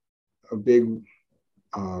a big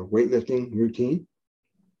weightlifting routine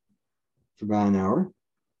for about an hour.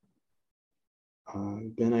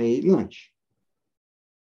 Then I eat lunch.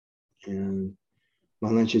 And my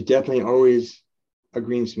lunch is definitely always a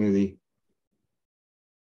green smoothie.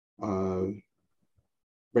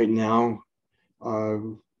 Right now,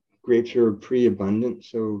 grapes are pretty abundant,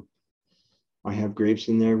 so I have grapes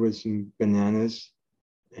in there with some bananas,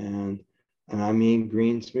 and I mean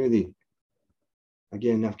green smoothie. I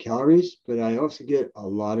get enough calories, but I also get a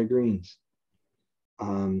lot of greens.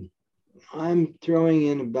 I'm throwing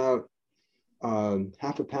in about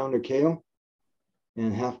half a pound of kale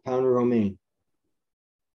and half a pound of romaine.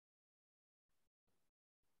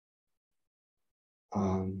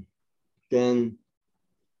 Then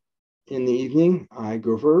in the evening, I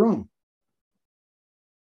go for a run.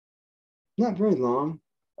 Not very long,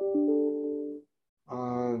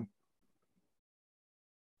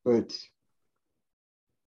 but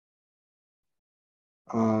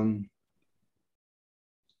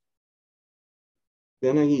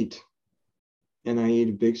then I eat, and I eat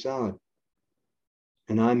a big salad.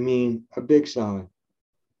 And I mean a big salad.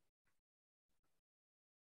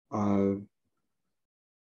 A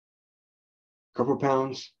couple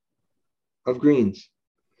pounds of greens,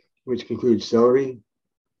 which include celery,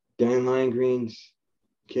 dandelion greens,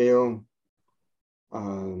 kale,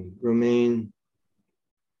 romaine,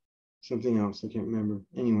 something else, I can't remember.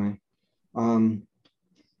 Anyway,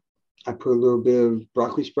 I put a little bit of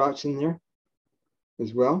broccoli sprouts in there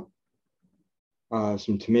as well.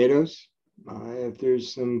 Some tomatoes. If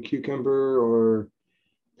there's some cucumber or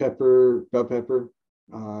pepper, bell pepper,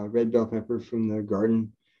 red bell pepper from the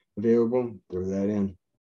garden available, throw that in.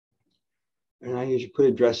 And I usually put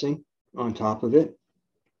a dressing on top of it.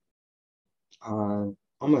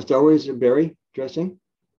 Almost always a berry dressing.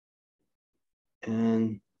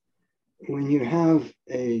 And when you have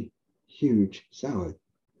a huge salad,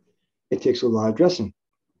 it takes a lot of dressing.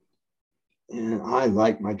 And I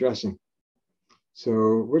like my dressing.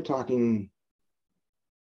 So we're talking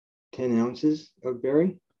 10 ounces of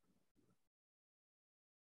berry.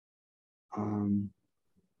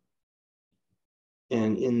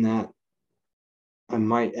 And in that, I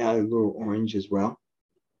might add a little orange as well.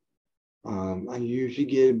 I usually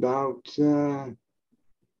get about a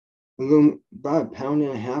pound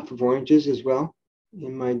and a half of oranges as well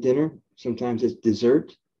in my dinner. Sometimes it's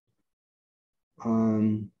dessert.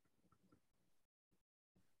 But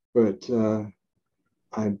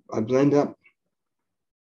I blend up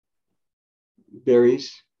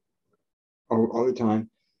berries all the time.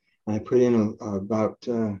 I put in about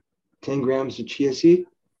 10 grams of chia seed.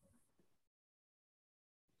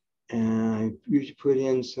 And I usually put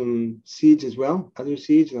in some seeds as well, other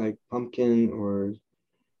seeds like pumpkin or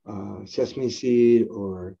sesame seed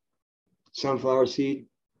or sunflower seed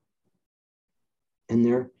in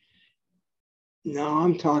there. Now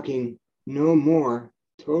I'm talking no more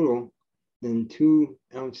total than 2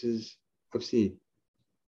 ounces of seed.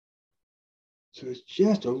 So it's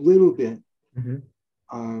just a little bit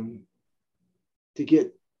to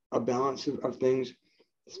get a balance of things.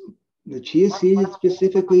 The chia seed is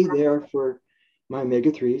specifically there for my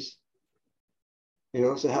omega-3s. It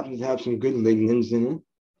also happens to have some good lignans in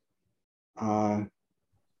it,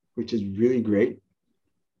 which is really great.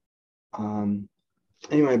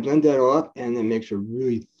 Anyway, I blend that all up and it makes a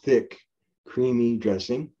really thick, creamy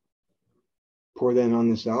dressing. Pour that on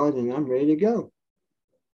the salad and I'm ready to go.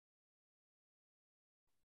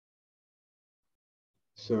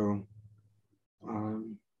 So,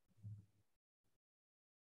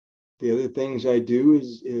 the other things I do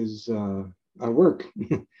is I work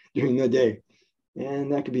during the day,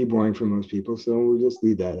 and that could be boring for most people. So we'll just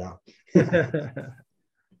leave that out.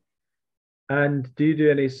 And do you do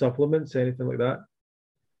any supplements, anything like that?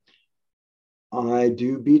 I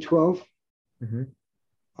do B12.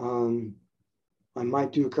 Mm-hmm. I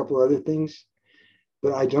might do a couple other things,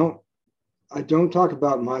 but I don't talk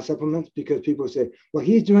about my supplements because people say, well,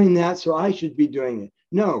 he's doing that, so I should be doing it.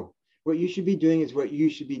 No, what you should be doing is what you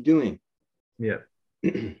should be doing. Yeah.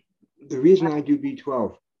 The reason I do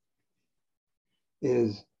B12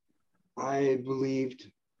 is I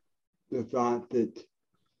believed the thought that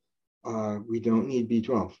we don't need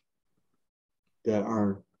B12, that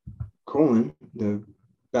our colon, the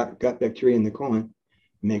gut bacteria in the colon,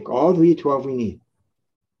 make all the B12 we need.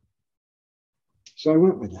 So I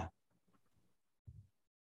went with that.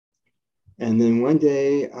 And then one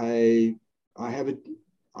day I have an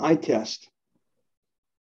eye test.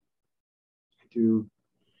 I do,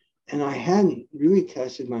 and I hadn't really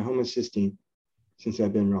tested my homocysteine since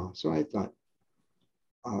I've been raw. So I thought,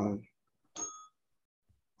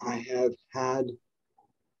 I have had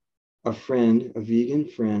a friend, a vegan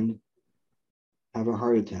friend, have a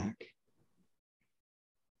heart attack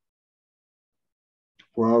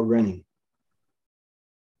while running.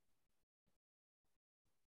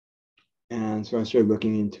 And so I started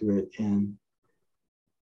looking into it, and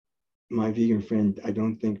my vegan friend, I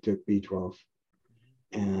don't think took B12.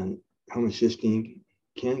 And homocysteine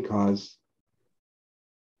can cause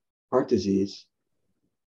heart disease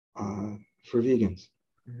for vegans.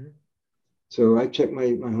 Mm-hmm. So I checked my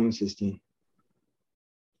homocysteine.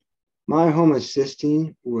 My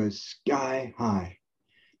homocysteine was sky high,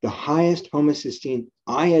 the highest homocysteine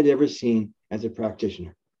I had ever seen as a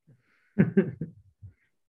practitioner.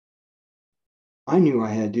 I knew I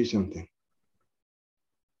had to do something.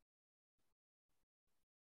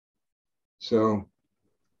 So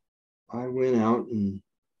I went out and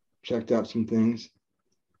checked out some things.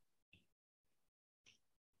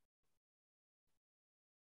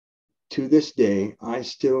 To this day, I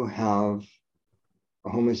still have a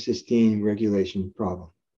homocysteine regulation problem.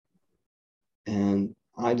 And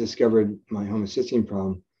I discovered my homocysteine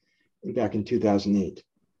problem back in 2008.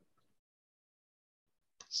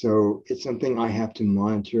 So it's something I have to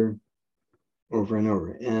monitor over and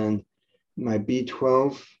over. And my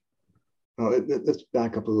B12, let's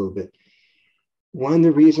back up a little bit. One of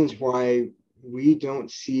the reasons why we don't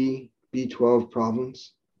see B12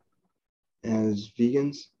 problems as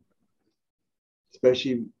vegans,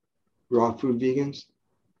 especially raw food vegans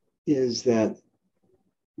is that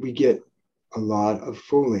we get a lot of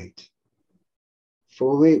folate.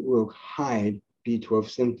 Folate will hide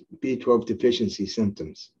B12 deficiency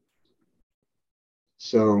symptoms.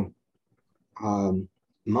 So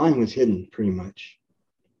mine was hidden pretty much,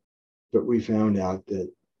 but we found out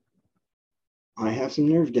that I have some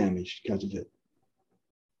nerve damage because of it.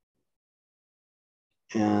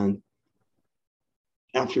 And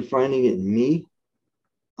after finding it in me,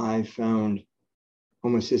 I found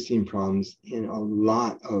homocysteine problems in a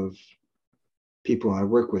lot of people I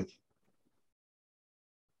work with.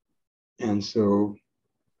 And so,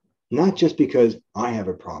 not just because I have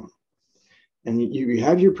a problem. And you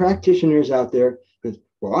have your practitioners out there with,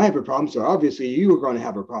 well, I have a problem, so obviously you are going to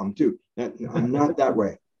have a problem too. I'm not that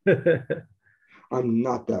way. I'm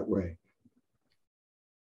not that way.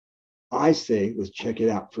 I say, let's check it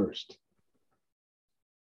out first.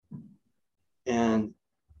 And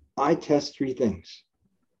I test three things.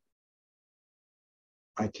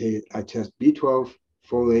 I test B12,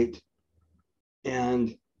 folate,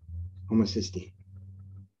 and homocysteine.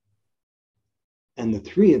 And the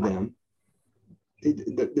three of them,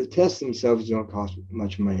 the tests themselves don't cost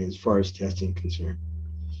much money as far as testing concerned.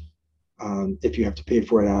 If you have to pay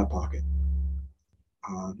for it out of pocket.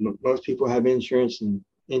 Most people have insurance, and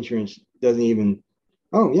insurance doesn't even,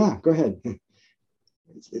 oh yeah, go ahead.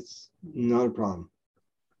 It's not a problem.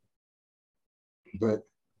 But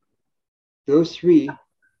those three,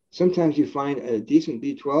 sometimes you find a decent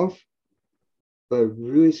B12, but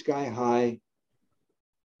really sky high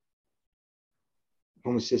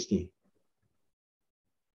homocysteine.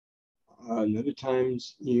 Other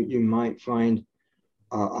times you might find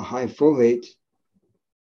a high folate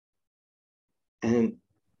and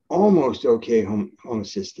almost okay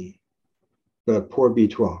homocysteine, but a poor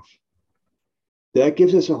B12. That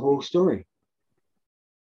gives us a whole story.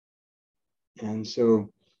 And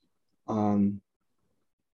so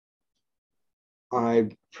I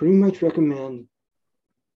pretty much recommend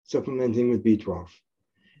supplementing with B12.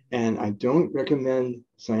 And I don't recommend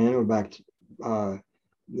the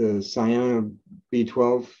cyano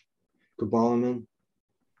B12 cobalamin.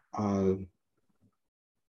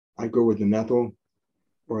 I go with the methyl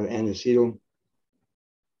or the andacetyl.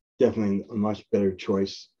 Definitely a much better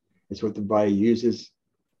choice. It's what the body uses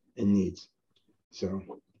and needs. So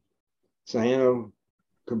cyano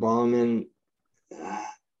cobalamin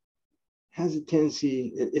has a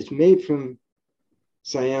tendency, it's made from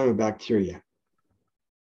cyanobacteria.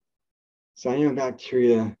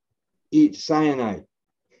 Cyanobacteria eat cyanide.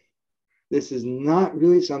 This is not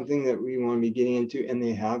really something that we want to be getting into, and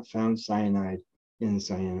they have found cyanide in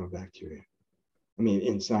cyanobacteria. I mean,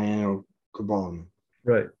 in cyanocobalamin.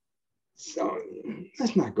 Right. So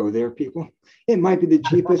let's not go there, people. It might be the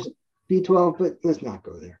cheapest B12, but let's not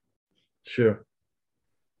go there. Sure.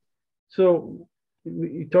 So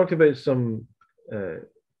you talked about some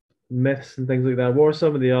myths and things like that. What are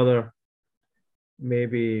some of the other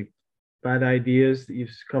maybe bad ideas that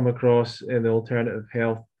you've come across in the alternative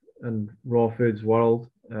health and raw foods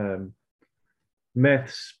world?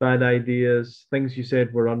 Myths, bad ideas, things you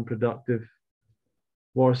said were unproductive.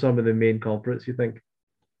 What are some of the main culprits, you think?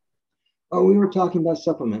 Oh, we were talking about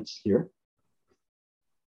supplements here.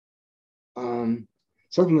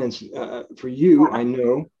 Supplements, for you, I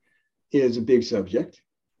know, is a big subject.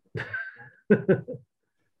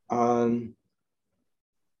 And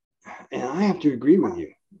I have to agree with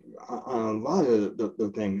you on a lot of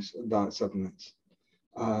the things about supplements.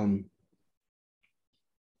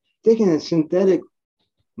 Taking a synthetic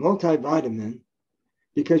multivitamin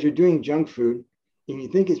because you're doing junk food and you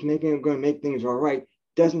think it's going to make things all right,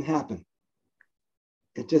 doesn't happen.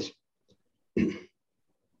 It just,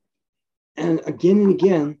 and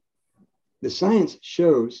again, the science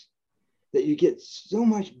shows that you get so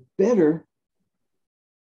much better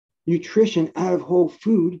nutrition out of whole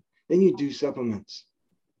food than you do supplements.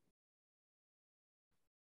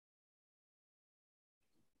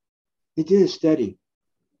 They did a study.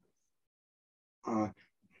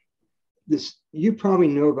 You probably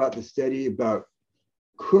know about the study about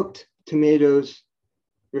cooked tomatoes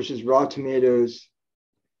versus raw tomatoes,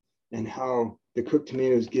 and how the cooked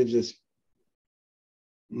tomatoes gives us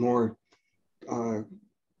more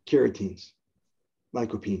carotenes,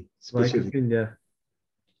 lycopene specifically. Lycopene,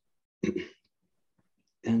 yeah.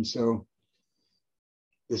 And so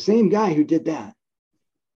the same guy who did that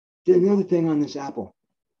did another thing on this apple.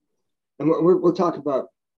 And we'll talk about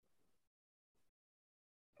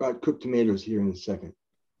cooked tomatoes here in a second.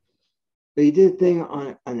 But he did a thing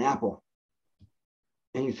on an apple.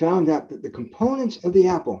 And he found out that the components of the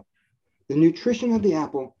apple, the nutrition of the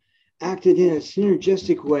apple, acted in a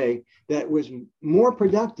synergistic way that was more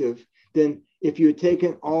productive than if you had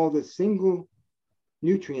taken all the single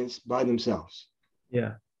nutrients by themselves.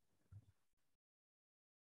 Yeah.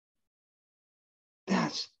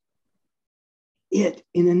 That's it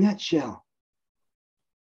in a nutshell.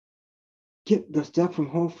 Get the stuff from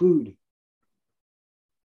whole food.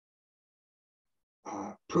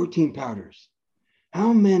 Protein powders.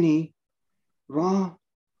 How many raw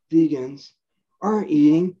vegans are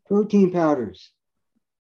eating protein powders?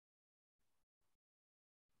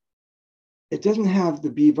 It doesn't have the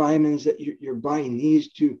B vitamins that your body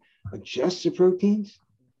needs to adjust the proteins.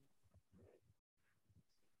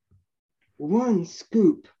 One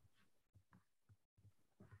scoop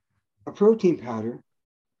of protein powder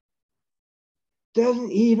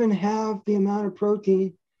doesn't even have the amount of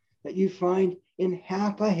protein that you find in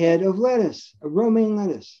half a head of lettuce, of romaine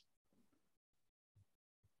lettuce.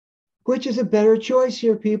 Which is a better choice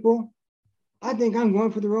here, people? I think I'm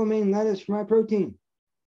going for the romaine lettuce for my protein.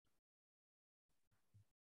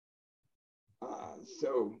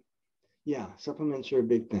 So, yeah, supplements are a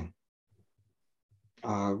big thing.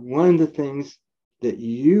 One of the things that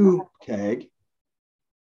you tag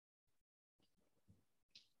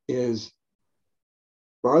is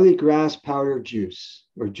barley grass powder juice,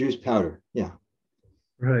 or juice powder. Yeah.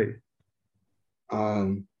 Right.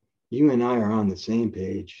 You and I are on the same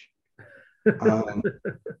page. The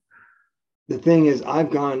thing is,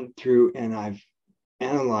 I've gone through and I've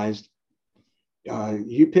analyzed.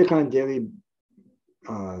 You pick on Daily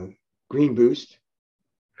Green Boost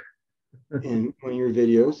in one of your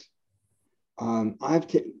videos.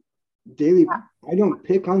 Daily. I don't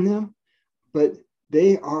pick on them, but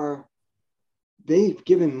they've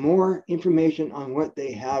given more information on what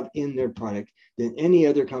they have in their product than any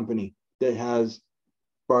other company that has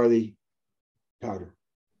barley powder.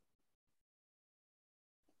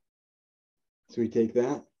 So we take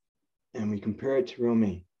that and we compare it to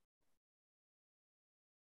romaine.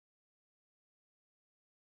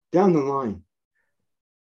 Down the line,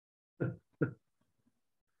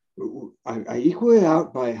 I equal it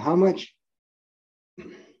out by how much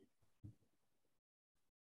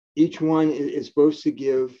each one is supposed to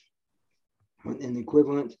give an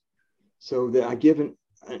equivalent, so that I give an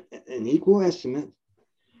equal estimate,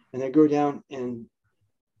 and I go down and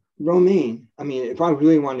romaine. I mean, if I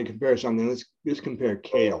really wanted to compare something, let's compare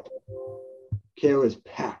kale. Kale is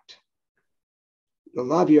packed. A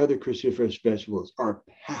lot of the other cruciferous vegetables are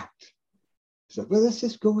packed. So, well, let's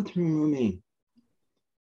just go with romaine.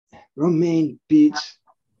 Romaine beats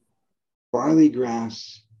barley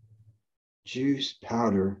grass juice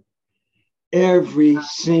powder every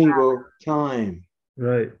single time.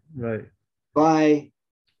 Right, right. By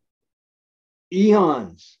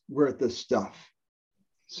eons worth of stuff.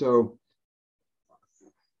 So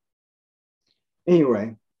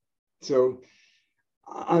anyway, so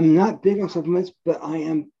I'm not big on supplements, but I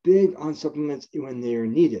am big on supplements when they are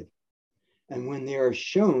needed and when they are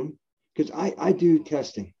shown, because I do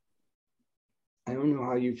testing. I don't know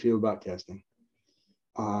how you feel about testing.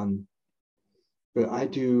 But I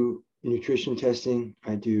do nutrition testing.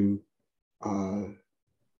 I do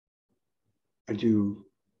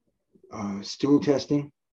stool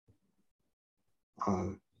testing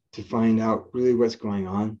to find out really what's going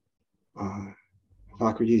on.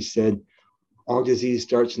 Hippocrates said, all disease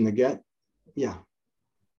starts in the gut. Yeah.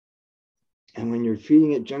 And when you're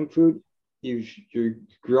feeding it junk food, you're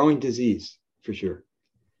growing disease for sure.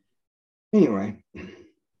 Anyway,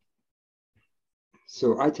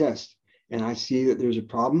 so I test and I see that there's a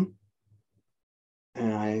problem.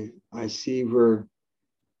 And I see where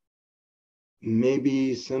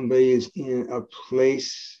maybe somebody is in a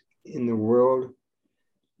place in the world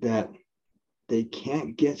that they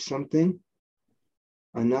can't get something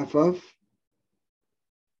enough of.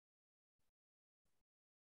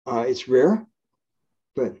 It's rare,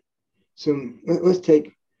 but so let's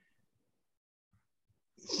take,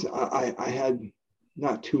 I had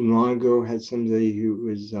not too long ago, had somebody who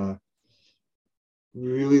was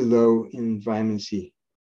really low in vitamin C.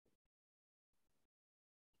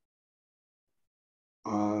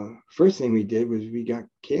 First thing we did was we got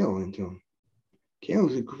kale into them. Kale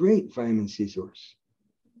is a great vitamin C source.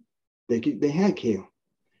 They had kale,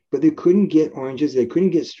 but they couldn't get oranges. They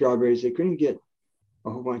couldn't get strawberries. They couldn't get a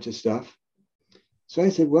whole bunch of stuff. So I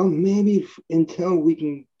said, well, maybe until we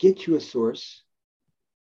can get you a source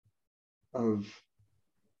of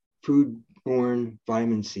food-borne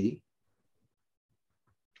vitamin C,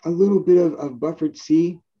 a little bit of buffered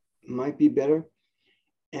C might be better,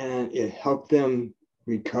 and it helped them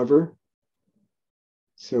recover.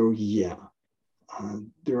 So yeah,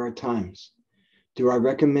 there are times. Do I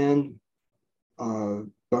recommend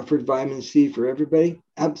buffered vitamin C for everybody?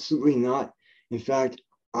 Absolutely not. In fact,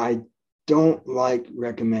 I don't like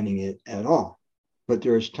recommending it at all. But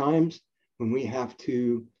there's times when we have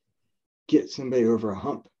to get somebody over a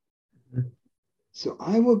hump. Mm-hmm. So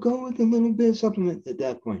I will go with a little bit of supplement at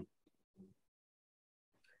that point.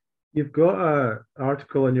 You've got an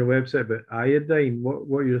article on your website about iodine.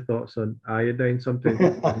 What are your thoughts on iodine?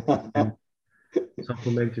 Sometimes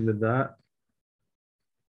supplementing with that.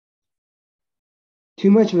 Too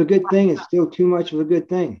much of a good thing is still too much of a good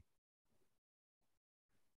thing.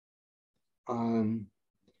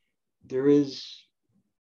 There is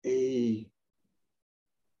a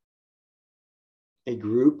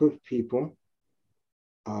group of people,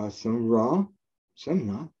 some raw, some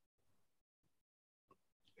not,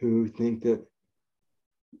 who think that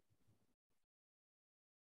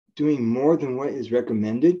doing more than what is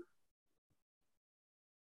recommended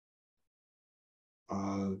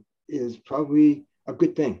is probably a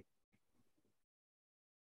good thing.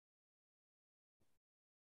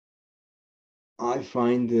 I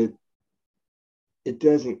find that it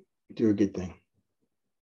doesn't do a good thing.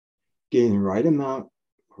 Getting the right amount,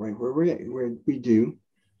 right where we do,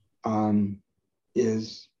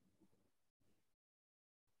 is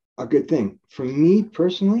a good thing. For me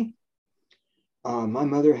personally, my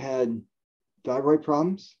mother had thyroid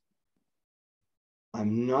problems.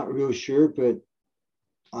 I'm not real sure, but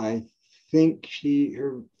I think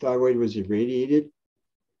her thyroid was irradiated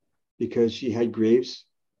because she had Graves,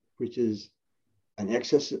 which is an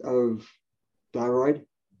excess of thyroid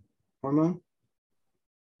hormone.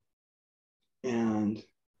 And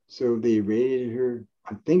so they irradiated her.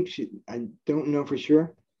 I don't know for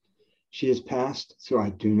sure. She has passed, so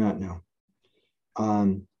I do not know.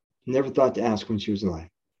 Never thought to ask when she was alive.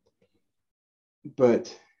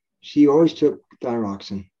 But she always took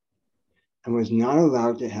thyroxine and was not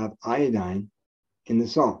allowed to have iodine in the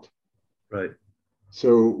salt. Right.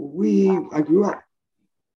 So I grew up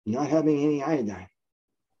not having any iodine.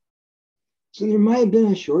 So there might have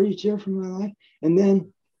been a shortage there for my life. And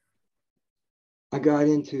then I got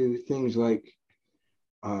into things like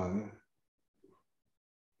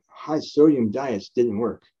high sodium diets didn't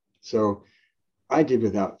work. So I did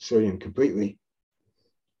without sodium completely.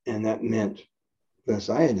 And that meant less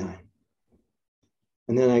iodine.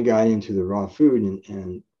 And then I got into the raw food,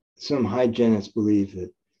 and some hygienists believe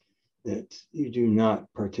that you do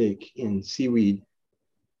not partake in seaweed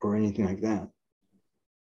or anything like that.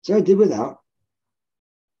 So I did without.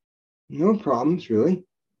 No problems, really.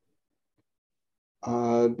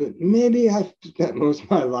 But maybe I've spent most of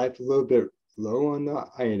my life a little bit low on the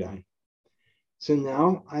iodine. So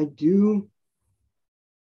now I do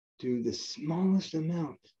the smallest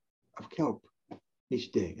amount of kelp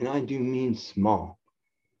each day. And I do mean small.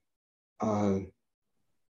 I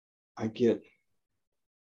get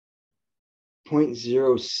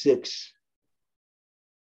 0.06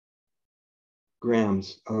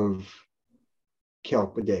 grams of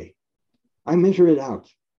kelp a day. I measure it out.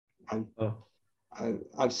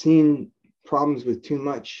 I've seen problems with too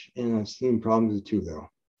much, and I've seen problems with too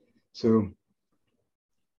little. So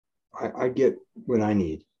I get what I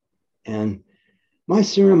need. And my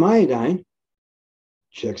serum iodine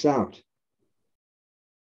checks out.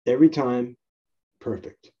 Every time,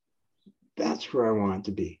 perfect. That's where I want it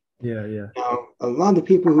to be. Yeah. Now, a lot of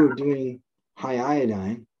people who are doing high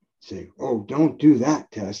iodine say, oh, don't do that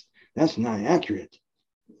test. That's not accurate.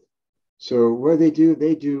 So what do?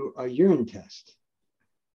 They do a urine test,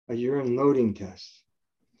 a urine loading test.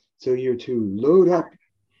 So you're to load up,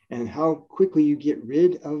 and how quickly you get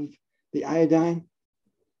rid of the iodine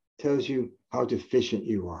tells you how deficient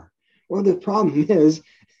you are. Well, the problem is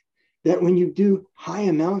that when you do high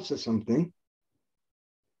amounts of something,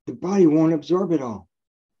 the body won't absorb it all.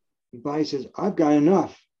 The body says, I've got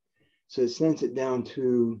enough. So it sends it down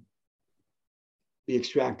to be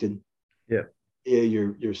extracted via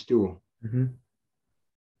your stool. Mm-hmm.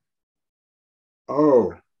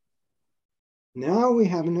 Oh, now we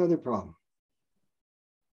have another problem.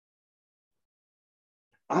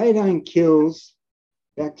 Iodine kills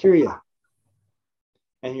bacteria,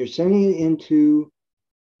 and you're sending it into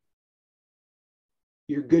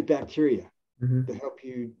your good bacteria to help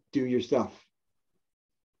you do your stuff.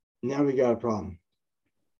 Now we got a problem.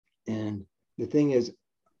 And the thing is,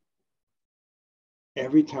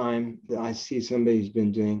 every time that I see somebody who's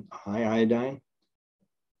been doing high iodine,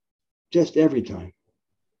 just every time,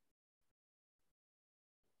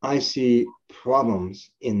 I see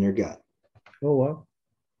problems in their gut. Oh, wow.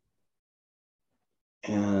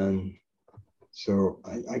 And so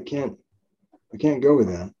I can't go with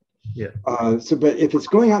that. Yeah. But if it's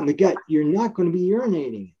going out in the gut, you're not going to be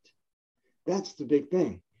urinating it. That's the big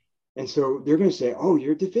thing. And so they're going to say, oh,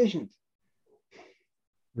 you're deficient.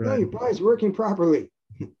 Right. No, your body's working properly.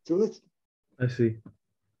 I see.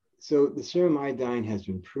 So the serum iodine has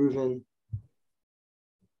been proven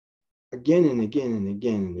again and again and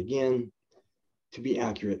again and again to be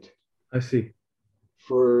accurate. I see.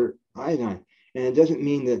 For iodine. And it doesn't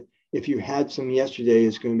mean that if you had some yesterday,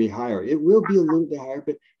 it's going to be higher. It will be a little bit higher,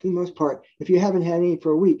 but for the most part, if you haven't had any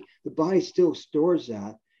for a week, the body still stores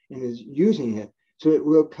that and is using it. So it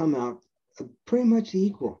will come out pretty much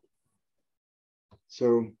equal.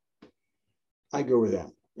 So I go with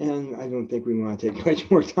that. And I don't think we want to take much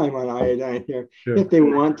more time on iodine here. Sure. If they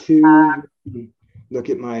want to look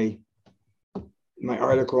at my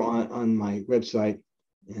article on my website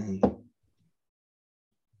and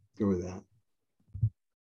go with that.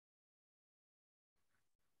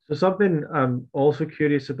 So something I'm also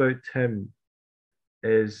curious about, Tim,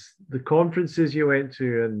 is the conferences you went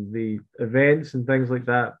to and the events and things like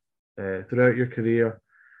that throughout your career.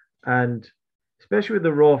 And especially with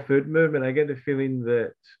the raw food movement, I get the feeling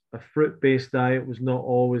that a fruit-based diet was not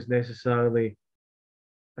always necessarily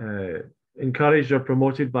encouraged or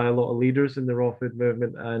promoted by a lot of leaders in the raw food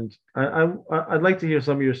movement. And I'd like to hear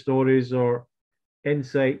some of your stories or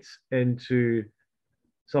insights into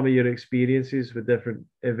some of your experiences with different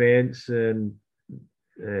events and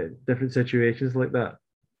different situations like that.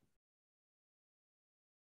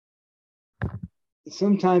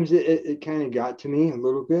 Sometimes it kind of got to me a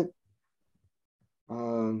little bit.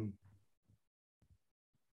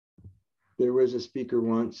 There was a speaker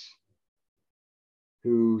once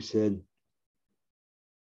who said,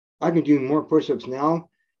 I can do more push-ups now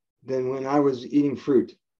than when I was eating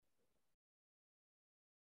fruit.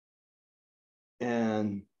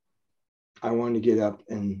 And I wanted to get up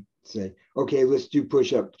and say, okay, let's do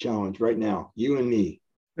push-up challenge right now, you and me.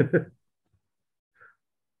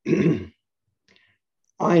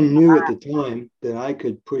 I knew at the time that I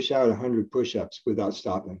could push out 100 push-ups without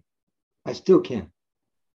stopping. I still can.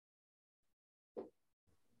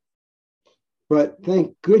 But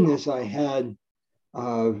thank goodness I had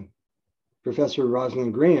Professor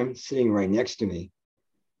Rosalind Graham sitting right next to me.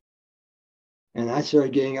 And I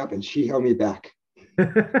started getting up and she held me back.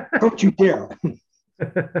 Don't you dare.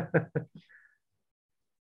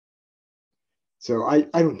 So I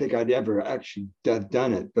don't think I'd ever actually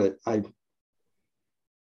done it, but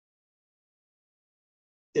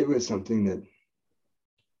it was something that,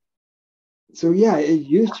 so yeah, it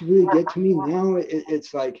used to really get to me. Now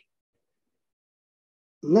it's like,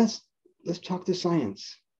 let's talk to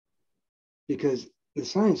science, because the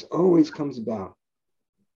science always comes about.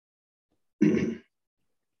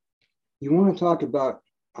 You want to talk about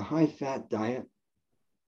a high-fat diet?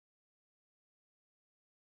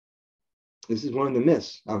 This is one of the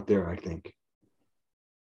myths out there, I think.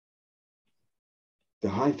 The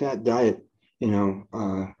high-fat diet,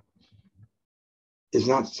 is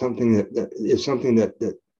not something that is something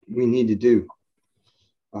that we need to do.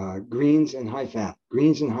 Greens and high fat.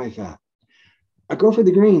 I go for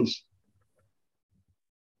the greens.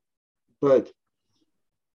 But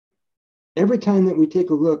every time that we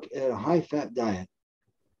take a look at a high-fat diet,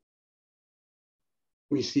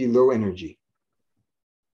 we see low energy.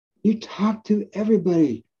 You talk to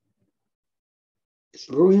everybody, it's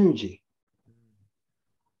low energy.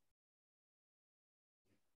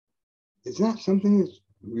 Is that something that's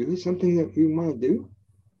really something that we want to do?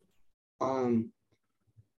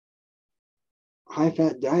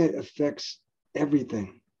 High-fat diet affects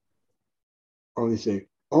everything. Oh, they say,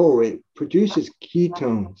 it produces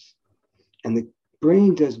ketones. And the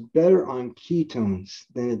brain does better on ketones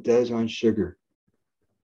than it does on sugar.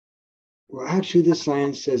 Well, actually, the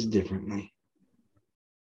science says differently.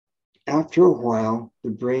 After a while, the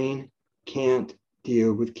brain can't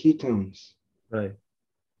deal with ketones. Right.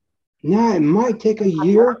 Now, it might take a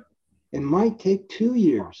year, it might take 2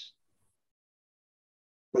 years,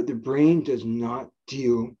 but the brain does not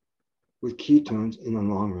deal with ketones in the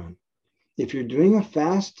long run. If you're doing a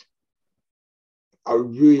fast, a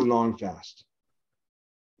really long fast,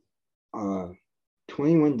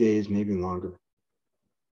 21 days, maybe longer,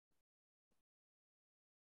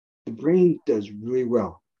 the brain does really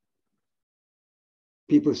well.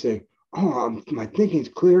 People say, my thinking's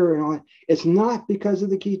clearer and all that. It's not because of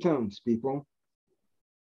the ketones, people.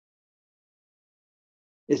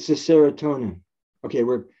 It's the serotonin. Okay,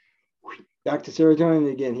 we're back to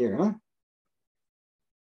serotonin again here, huh?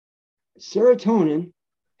 Serotonin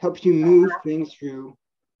helps you move things through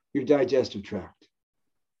your digestive tract.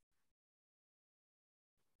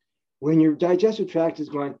 When your digestive tract is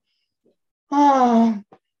going, I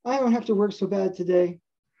don't have to work so bad today.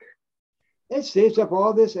 it saves up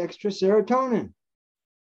all this extra serotonin.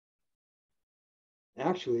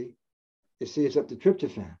 Actually, it saves up the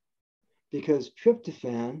tryptophan, because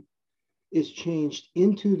tryptophan is changed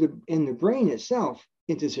in the brain itself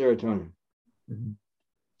into serotonin. Mhm.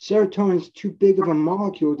 Serotonin is too big of a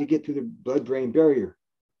molecule to get through the blood-brain barrier.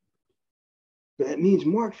 But that means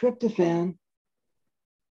more tryptophan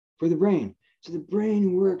for the brain. So the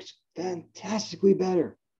brain works fantastically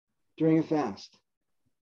better during a fast.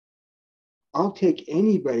 I'll take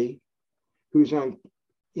anybody who's in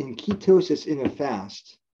ketosis in a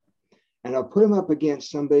fast, and I'll put them up against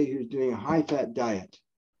somebody who's doing a high-fat diet,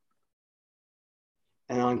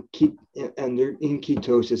 and they're in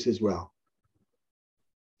ketosis as well.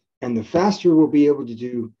 And the faster we'll be able to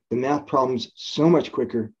do the math problems so much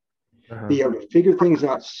quicker, be able to figure things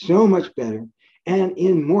out so much better and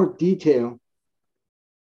in more detail.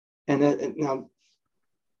 And now,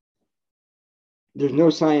 there's no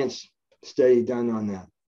science study done on that.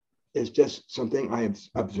 It's just something I have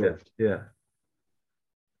observed. Yeah.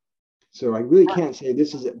 So I really can't say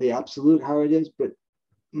this is the absolute how it is, but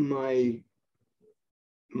my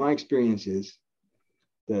experience is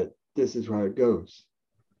that this is how it goes.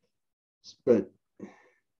 But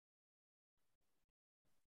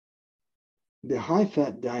the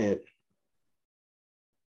high-fat diet,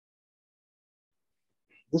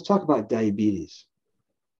 let's talk about diabetes.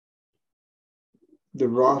 The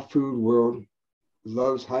raw food world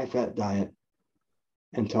loves high-fat diet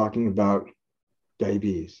and talking about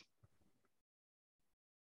diabetes.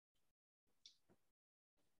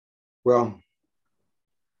 Well,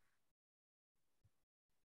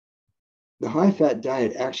 the high-fat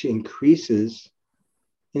diet actually increases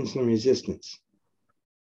insulin resistance.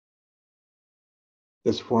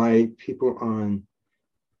 That's why people on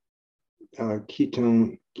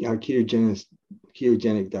ketogenic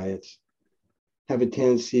diets have a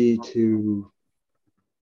tendency to,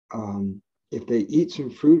 if they eat some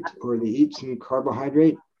fruit or they eat some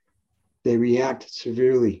carbohydrate, they react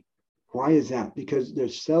severely. Why is that? Because their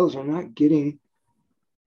cells are not getting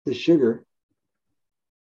the sugar,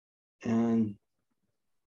 and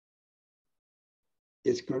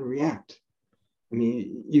it's going to react. I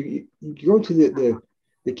mean, you go to the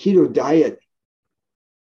keto diet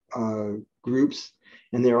groups,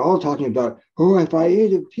 and they're all talking about, oh, if I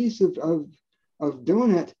ate a piece of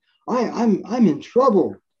donut, I'm in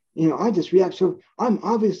trouble. You know, I just react. So I'm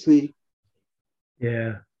obviously,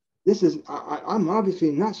 I'm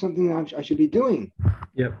obviously not something that I should be doing.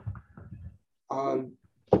 Yep. And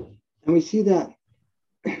we see that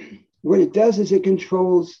what it does is it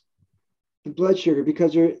controls the blood sugar,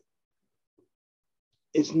 because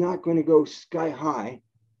it's not going to go sky high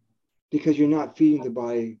because you're not feeding the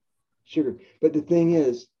body sugar. But the thing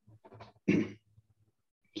is,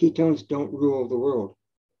 ketones don't rule the world,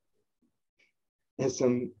 as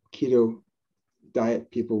some keto diet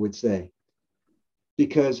people would say,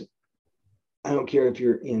 because I don't care if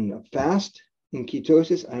you're in a fast in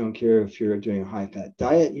ketosis, I don't care if you're doing a high-fat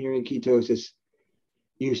diet and you're in ketosis,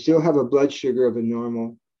 you still have a blood sugar of a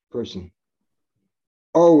normal person.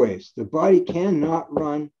 Always. The body cannot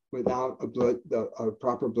run without a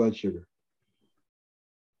proper blood sugar.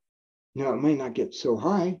 Now, it might not get so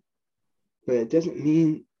high, but it doesn't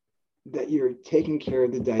mean that you're taking care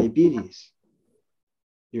of the diabetes.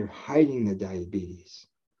 You're hiding the diabetes.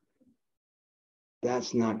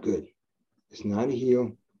 That's not good. It's not a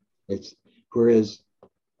heal. Whereas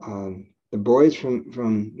the boys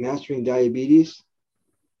from Mastering Diabetes,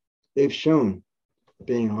 they've shown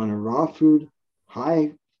being on a raw food,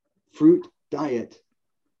 high fruit diet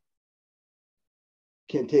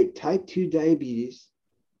can take type 2 diabetes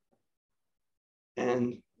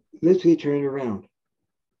and literally turn it around.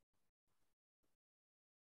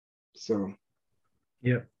 So.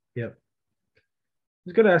 Yep. I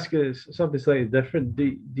was going to ask you something slightly different.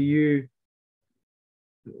 Do you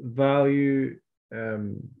value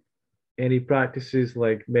any practices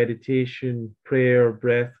like meditation, prayer,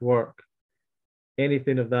 breath work,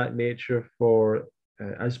 anything of that nature for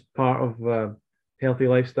as part of a healthy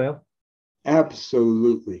lifestyle?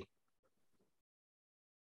 Absolutely.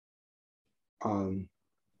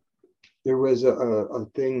 There was a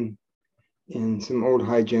thing in some old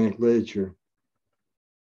hygienic literature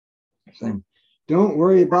saying, don't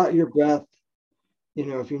worry about your breath. You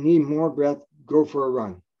know, if you need more breath, go for a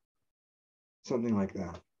run. Something like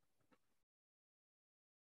that.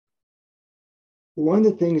 One of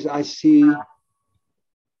the things I see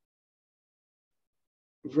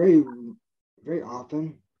very, very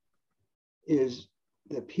often is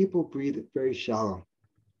that people breathe very shallow.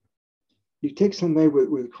 You take somebody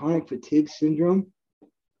with chronic fatigue syndrome,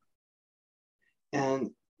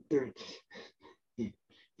 and they're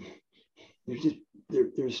just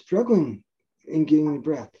they're struggling in getting the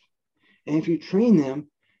breath. And if you train them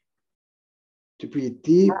to breathe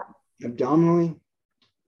deep abdominally,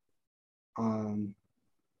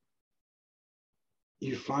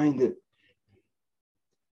 you find that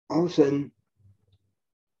all of a sudden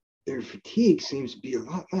their fatigue seems to be a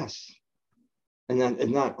lot less.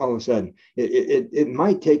 And not all of a sudden. It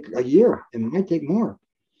might take a year, it might take more.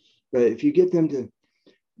 But if you get them to,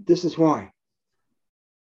 this is why.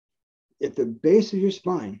 At the base of your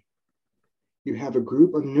spine, you have a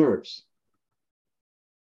group of nerves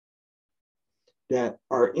that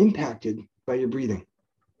are impacted by your breathing.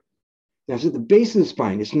 Now, it's at the base of the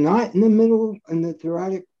spine. It's not in the middle, in the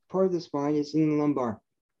thoracic part of the spine, it's in the lumbar.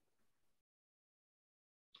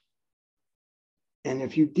 And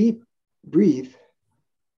if you deep breathe,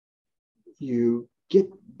 you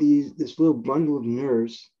get this little bundle of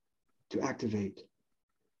nerves to activate.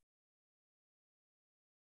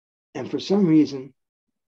 And for some reason,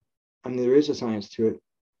 I mean, there is a science to it,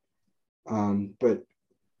 but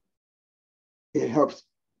it helps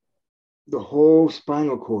the whole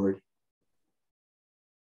spinal cord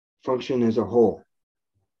function as a whole.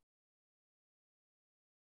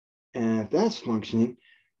 And if that's functioning,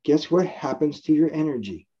 guess what happens to your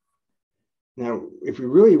energy? Now, if we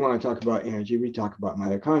really want to talk about energy, we talk about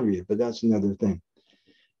mitochondria, but that's another thing.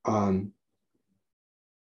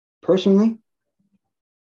 Personally,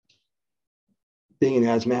 being an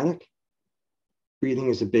asthmatic, breathing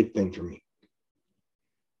is a big thing for me.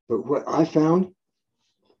 But what I found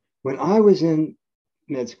when I was in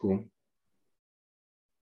med school,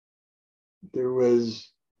 there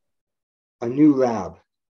was a new lab,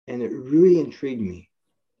 and it really intrigued me.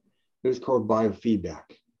 It was called biofeedback.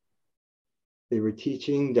 They were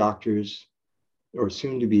teaching doctors, or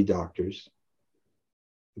soon to be doctors,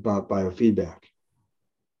 about biofeedback.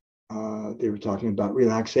 They were talking about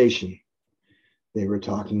relaxation. They were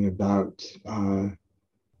talking about the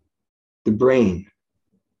brain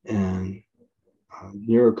and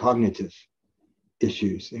neurocognitive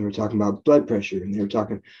issues. They were talking about blood pressure, and they were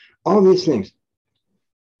talking all these things.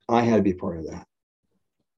 I had to be part of that.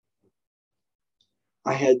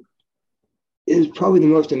 It was probably the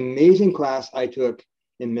most amazing class I took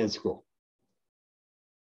in med school.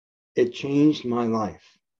 It changed my life.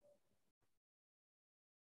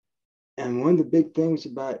 And one of the big things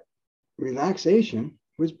about relaxation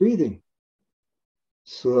was breathing.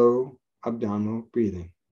 Slow abdominal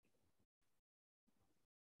breathing.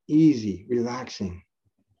 Easy, relaxing.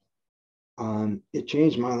 It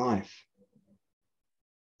changed my life.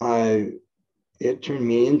 It turned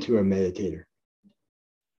me into a meditator.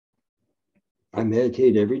 I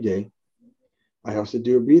meditate every day. I also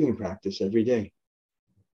do a breathing practice every day.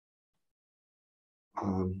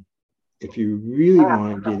 If you really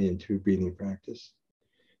want to get into a breathing practice,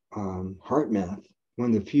 HeartMath,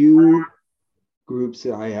 one of the few groups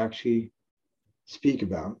that I actually speak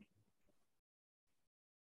about,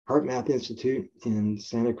 HeartMath Institute in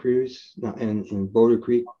Santa Cruz, in Boulder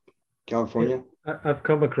Creek, California. I've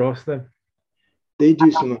come across them. They do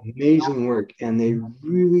some amazing work, and they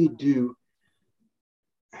really do.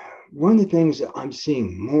 One of the things that I'm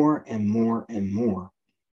seeing more and more and more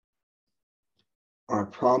are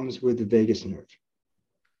problems with the vagus nerve.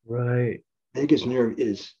 Right. Vagus nerve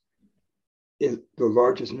is the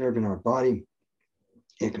largest nerve in our body.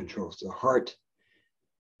 It controls the heart.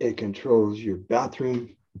 It controls your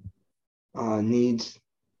bathroom needs.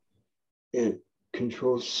 It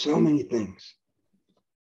controls so many things.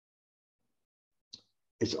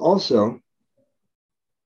 It's also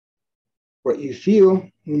what you feel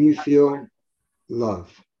when you feel love.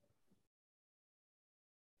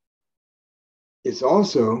 It's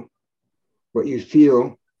also what you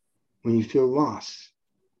feel when you feel loss,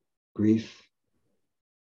 grief,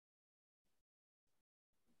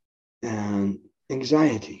 and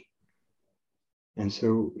anxiety. And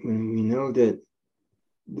so when we know that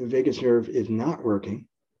the vagus nerve is not working,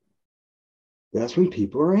 that's when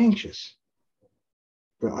people are anxious.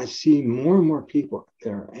 But I see more and more people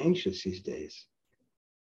that are anxious these days.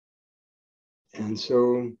 And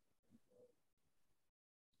so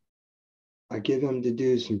I give them to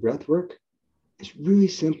do some breath work. It's really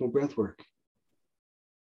simple breath work.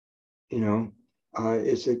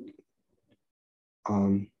 It's a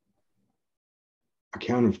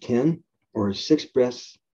count of 10 or 6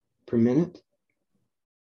 breaths per minute.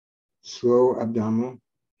 Slow abdominal,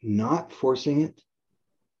 not forcing it.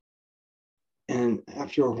 And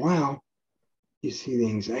after a while, you see the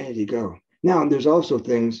anxiety go. Now, there's also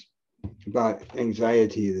things about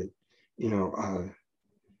anxiety that,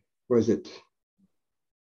 was it?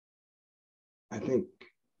 I think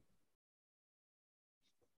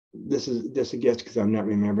this is just a guess because I'm not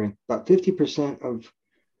remembering, about 50% of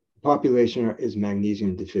population is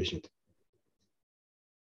magnesium deficient.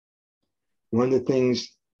 One of the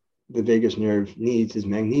things the vagus nerve needs is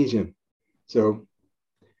magnesium. So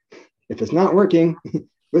if it's not working,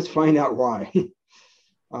 let's find out why.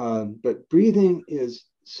 But breathing is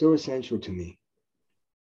so essential to me.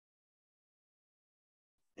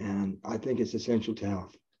 And I think it's essential to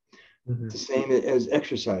health. Mm-hmm. The same as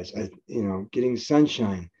exercise, getting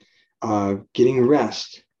sunshine, getting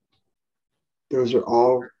rest. Those are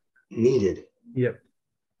all needed. Yep.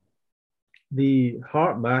 The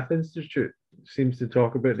HeartMath Institute seems to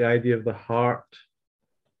talk about the idea of the heart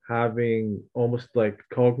having almost like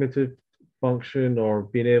cognitive function, or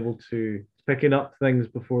being able to picking up things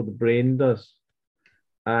before the brain does.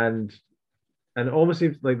 And it almost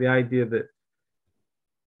seems like the idea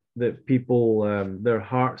that people, their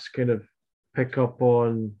hearts kind of pick up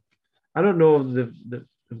on, I don't know, the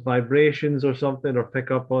vibrations or something, or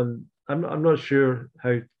pick up on, I'm not sure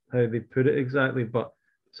how they put it exactly, but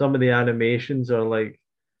some of the animations are like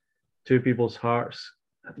two people's hearts,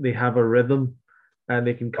 they have a rhythm and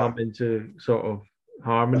they can come into sort of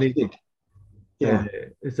harmony. Yeah.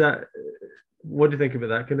 Is that, what do you think about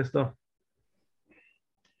that kind of stuff?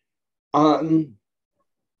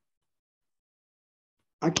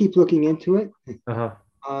 I keep looking into it. Uh-huh.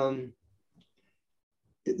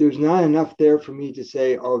 There's not enough there for me to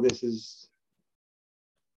say, oh, this is,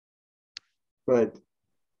 but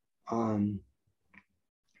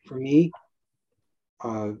for me,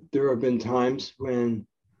 there have been times when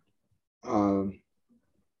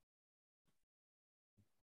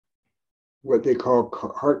what they call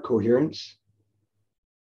heart coherence,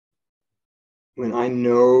 when I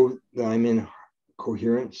know that I'm in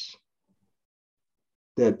coherence,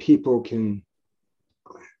 that people can.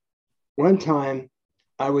 One time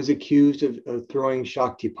I was accused of throwing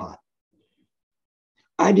Shaktipat.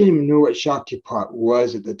 I didn't even know what Shaktipat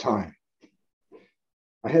was at the time.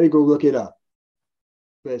 I had to go look it up.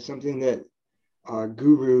 But it's something that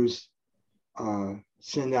gurus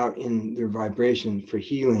send out in their vibration for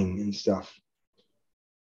healing and stuff.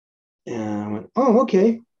 And I went, oh,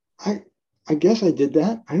 okay. I guess I did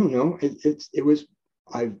that. I don't know.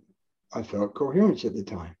 I felt coherence at the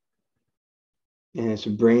time. And it's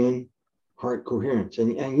a brain heart coherence.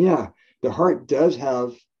 And yeah, the heart does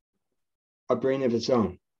have a brain of its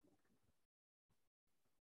own.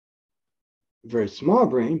 Very small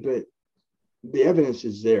brain, but the evidence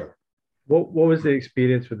is there. What was the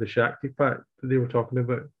experience with the Shaktipat that they were talking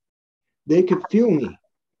about? They could feel me.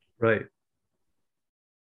 Right.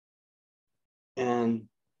 And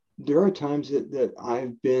there are times that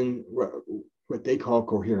I've been what they call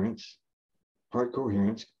coherence, heart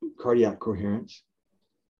coherence, cardiac coherence.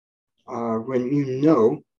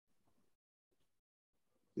 When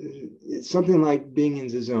it's something like being in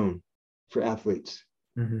the zone for athletes,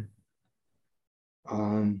 mm-hmm.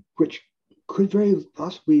 Which could very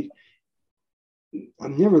possibly,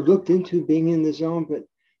 I've never looked into being in the zone, but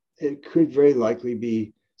it could very likely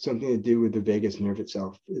be something to do with the vagus nerve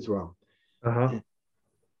itself as well. Uh-huh.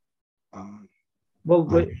 Well,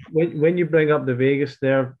 when you bring up the vagus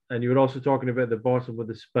nerve, and you were also talking about the bottom of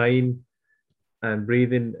the spine and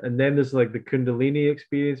breathing, and then there's like the Kundalini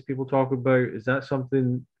experience people talk about. Is that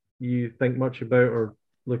something you think much about or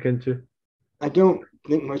look into? I don't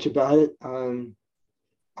think much about it.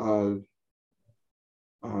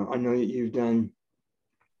 I know that you've done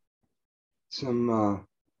done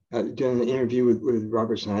an interview with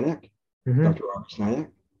Robert Snidak, mm-hmm. Dr. Robert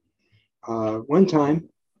Snidak. One time,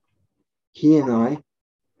 he and I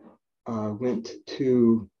went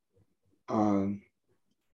to a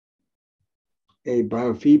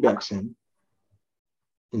biofeedback center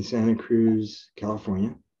in Santa Cruz,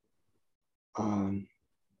 California.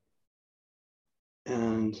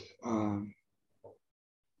 And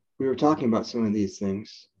we were talking about some of these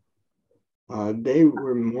things. They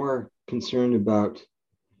were more concerned about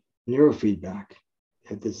neurofeedback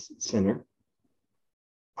at this center.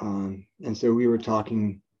 And so we were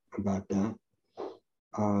talking about that.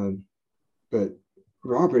 But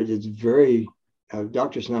Robert is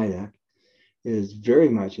Dr. Snidak is very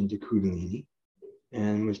much into Kundalini,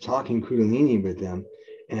 and was talking Kundalini with them.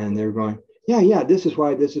 And they're going, yeah, this is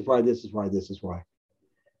why. And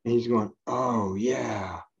he's going, oh,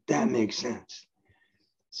 yeah, that makes sense.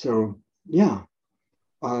 So, yeah.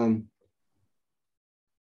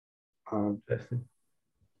 Interesting.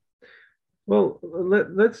 Well,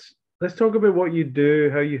 let's talk about what you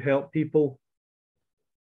do, how you help people,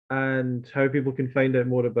 and how people can find out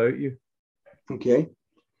more about you. Okay.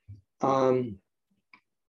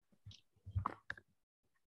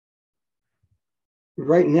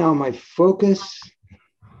 right now my focus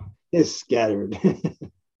is scattered.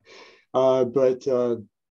 But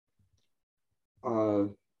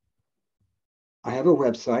I have a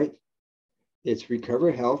website. It's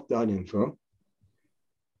recoverhealth.info.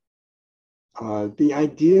 The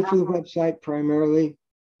idea for the website primarily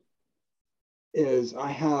is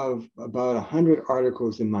I have about 100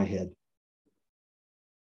 articles in my head,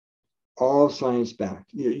 all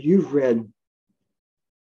science-backed. You've read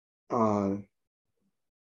the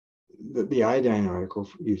iodine article,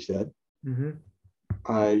 you said. Mm-hmm.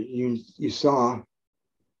 You saw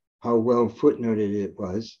how well footnoted it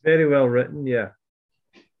was. Very well written, yeah.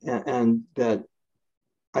 And that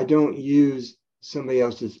I don't use somebody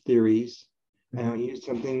else's theories. I don't use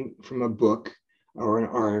something from a book or an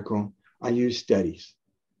article. I use studies,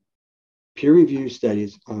 peer-reviewed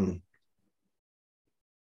studies only.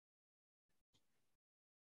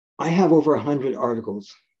 I have over 100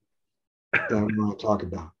 articles that I want to talk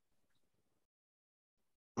about.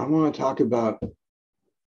 I want to talk about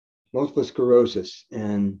multiple sclerosis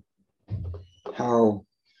and how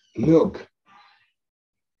milk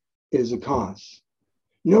is a cause.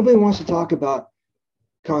 Nobody wants to talk about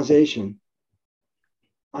causation.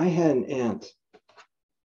 I had an aunt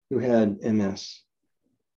who had MS,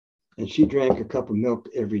 and she drank a cup of milk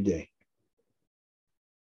every day.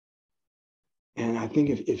 And I think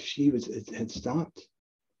if she had stopped,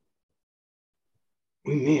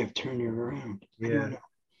 we may have turned her around. Yeah. I don't know.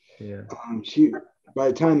 Yeah. She, by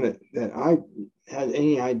the time that I had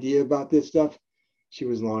any idea about this stuff, she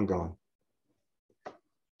was long gone.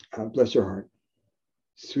 Bless her heart.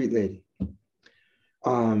 Sweet lady.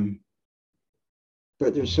 But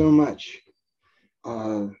there's so much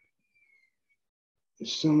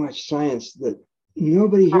science that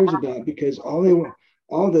nobody hears about, because all they want,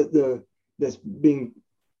 all that's being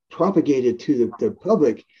propagated to the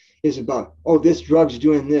public is about, oh, this drug's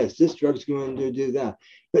doing this drug's going to do that.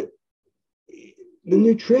 But the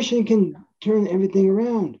nutrition can turn everything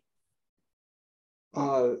around.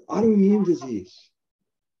 Autoimmune disease,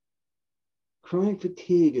 chronic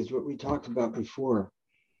fatigue is what we talked about before.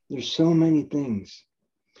 There's so many things.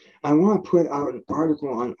 I want to put out an article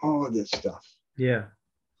on all of this stuff. Yeah.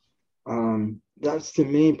 That's the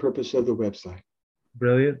main purpose of the website.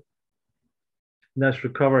 Brilliant. And that's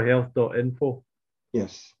recoverhealth.info.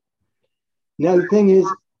 Yes. Now, the thing is,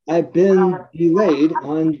 I've been delayed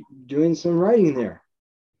on doing some writing there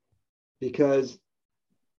because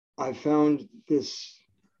I found this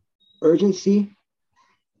urgency,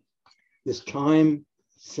 this time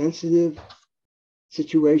sensitive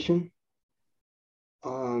situation.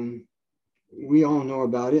 We all know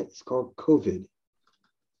about it. It's called COVID.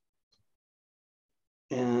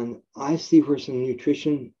 And I see where some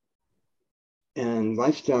nutrition and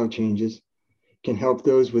lifestyle changes can help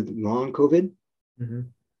those with long COVID. Mm-hmm.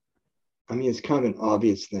 I mean, it's kind of an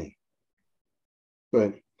obvious thing.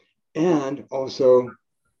 But, and also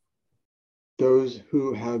those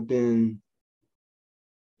who have been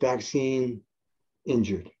vaccine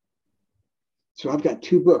injured. So I've got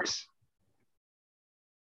 2 books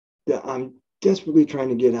that I'm desperately trying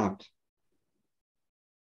to get out.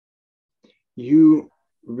 You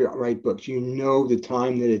write books, you know the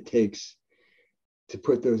time that it takes to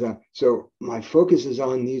put those out. So my focus is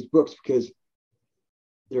on these books because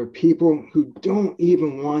there are people who don't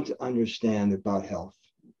even want to understand about health.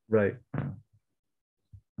 Right.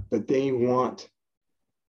 But they're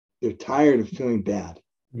tired of feeling bad.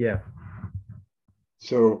 Yeah.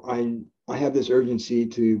 So I have this urgency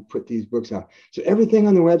to put these books out. So everything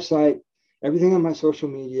on the website, everything on my social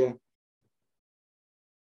media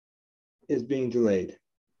is being delayed.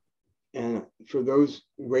 And for those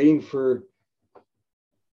waiting for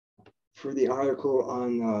the article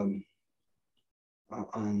on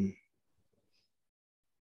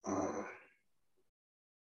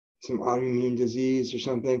some autoimmune disease or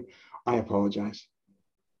something, I apologize.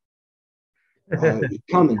 It's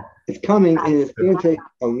coming, and it's going to take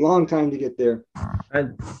a long time to get there.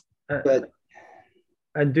 And But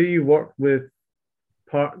do you work with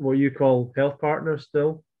what you call health partners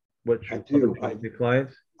still, which I do. The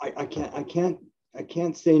clients? I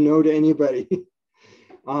can't say no to anybody.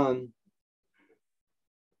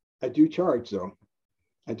 I do charge though.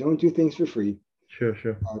 I don't do things for free. Sure.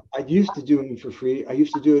 I used to do them for free. I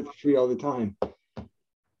used to do it for free all the time.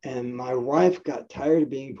 And my wife got tired of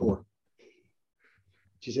being poor.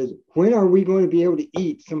 She says, when are we going to be able to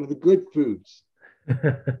eat some of the good foods?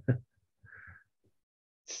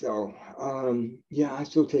 So, yeah, I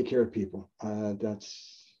still take care of people. You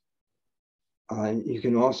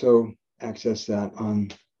can also access that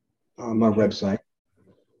on my website.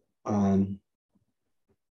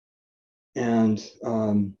 And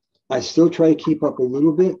I still try to keep up a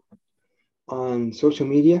little bit on social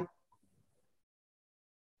media.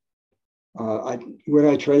 What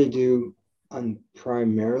I try to do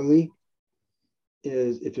primarily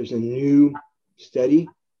is if there's a new study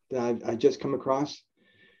that I just come across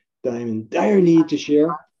that I'm in dire need to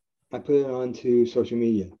share, I put it onto social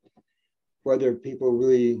media. Whether people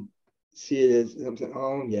really see it as,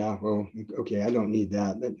 oh yeah, well, okay, I don't need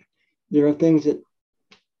that. But there are things that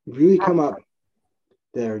really come up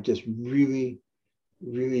that are just really,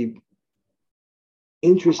 really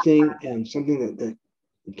interesting and something that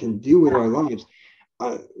can deal with our lives.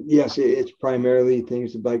 Yes, it's primarily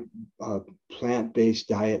things like plant-based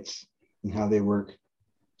diets and how they work.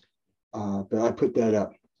 But I put that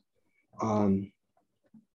up.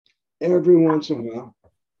 Every once in a while,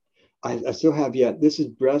 I still have yet. This is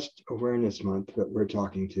Breast Awareness Month that we're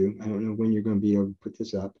talking to. I don't know when you're going to be able to put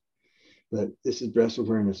this up, but this is Breast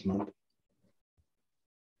Awareness Month,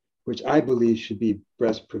 which I believe should be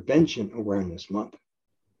Breast Prevention Awareness Month,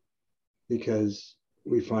 because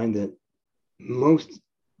we find that most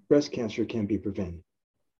breast cancer can be prevented.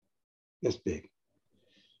 That's big.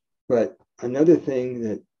 But another thing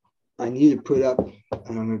that I need to put up,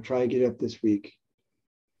 and I'm going to try to get up this week,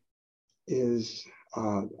 is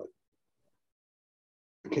a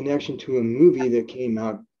connection to a movie that came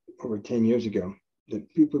out over 10 years ago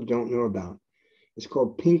that people don't know about. It's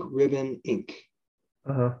called Pink Ribbon Ink.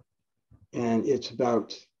 Uh-huh. And it's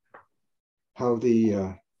about how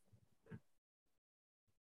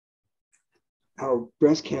how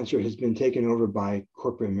breast cancer has been taken over by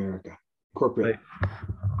corporate America, corporate. Right.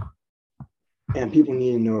 And people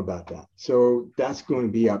need to know about that. So that's going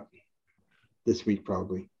to be up this week,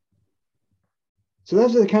 probably. So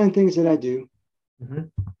those are the kind of things that I do.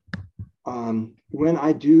 Mm-hmm. When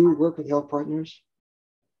I do work with health partners,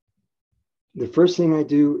 the first thing I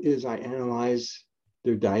do is I analyze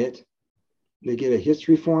their diet. They get a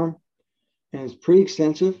history form, and it's pretty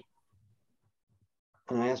extensive.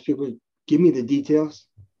 And I ask people to give me the details.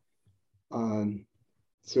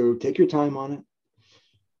 So take your time on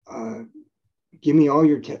it. Give me all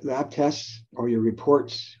your lab tests, all your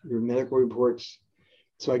reports, your medical reports,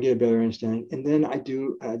 so I get a better understanding. And then I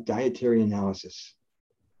do a dietary analysis.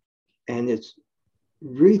 And it's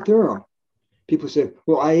really thorough. People say,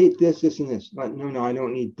 well, I ate this, this, and this. But no, I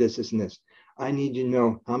don't need this, this, and this. I need to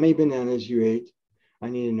know how many bananas you ate. I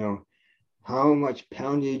need to know how much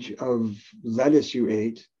poundage of lettuce you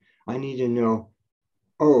ate. I need to know,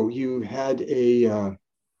 oh, you had a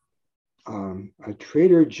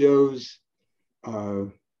Trader Joe's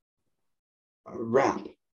wrap.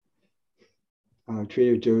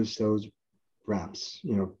 Trader Joe's sells wraps,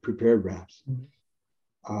 prepared wraps.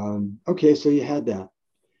 Mm-hmm. Okay, so you had that.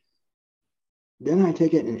 Then I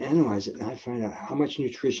take it and analyze it, and I find out how much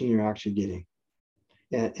nutrition you're actually getting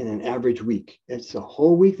in an average week. It's a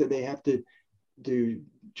whole week that they have to do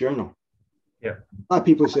journal. Yeah. A lot of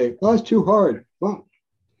people say, "Oh, it's too hard." Well,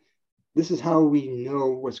 this is how we know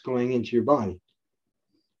what's going into your body.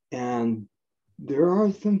 And there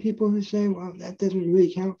are some people who say, "Well, that doesn't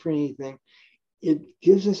really count for anything." It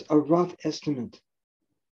gives us a rough estimate.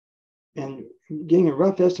 And getting a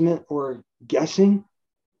rough estimate or guessing,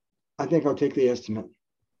 I think I'll take the estimate.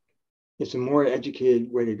 It's a more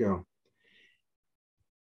educated way to go.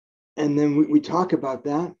 And then we talk about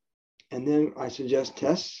that. And then I suggest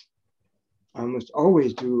tests. I almost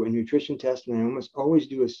always do a nutrition test, and I almost always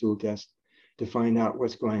do a stool test to find out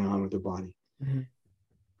what's going on with the body. Mm-hmm.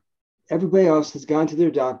 Everybody else has gone to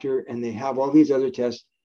their doctor and they have all these other tests.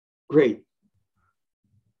 Great.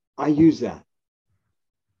 I use that.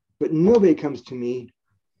 But nobody comes to me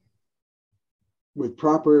with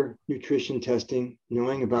proper nutrition testing,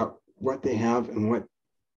 knowing about what they have and what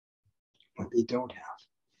they don't have.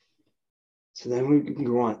 So then we can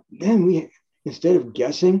go on. Then instead of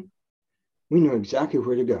guessing, we know exactly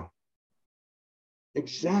where to go.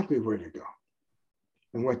 Exactly where to go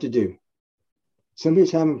and what to do.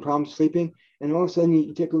 Somebody's having problems sleeping, and all of a sudden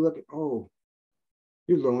you take a look at, oh,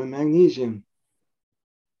 you're low in magnesium.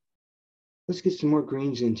 Let's get some more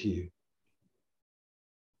greens into you.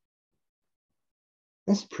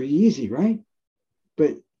 That's pretty easy, right?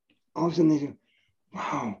 But all of a sudden they say,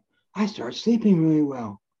 wow, I start sleeping really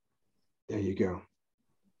well. There you go.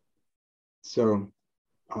 So,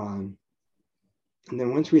 and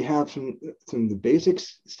then once we have some of the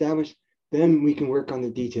basics established, then we can work on the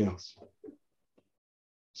details.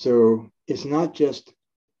 So it's not just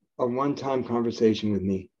a one-time conversation with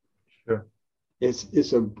me. Sure.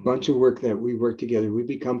 It's a bunch of work that we work together. We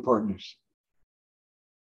become partners.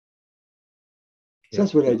 So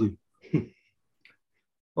that's what I do.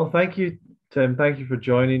 Well, thank you Tim, thank you for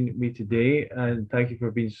joining me today, and thank you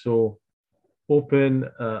for being so open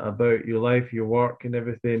about your life, your work, and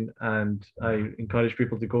everything. And I encourage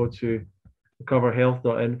people to go to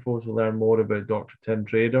recoverhealth.info to learn more about Dr. Tim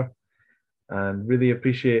Trader, and really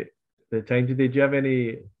appreciate the time today. Do you have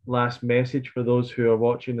any last message for those who are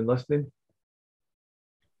watching and listening?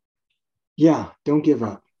 Yeah, don't give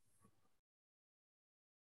up.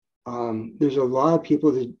 There's a lot of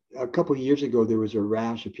people that a couple of years ago, there was a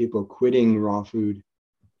rash of people quitting raw food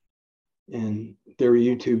and their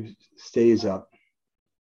YouTube stays up.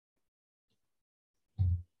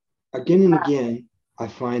 Again and again, I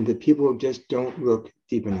find that people just don't look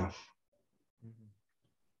deep enough.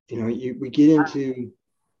 We get into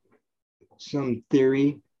some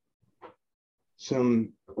theory,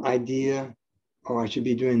 some idea, oh, I should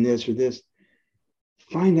be doing this or this.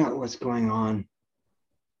 Find out what's going on.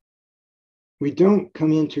 We don't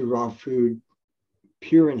come into raw food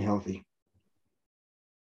pure and healthy.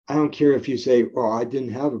 I don't care if you say, oh, I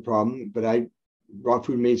didn't have a problem, but raw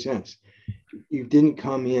food made sense. You didn't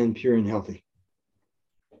come in pure and healthy.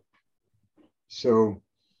 So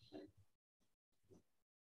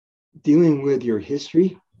dealing with your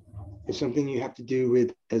history is something you have to do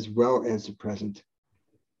with as well as the present.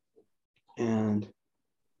 And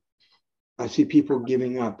I see people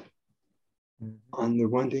giving up on the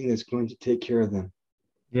one thing that's going to take care of them.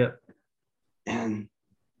 Yeah. And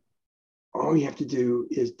all you have to do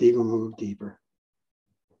is dig a little deeper.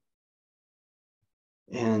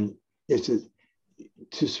 And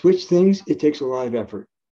to switch things, it takes a lot of effort.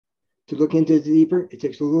 To look into it deeper, it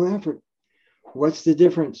takes a little effort. What's the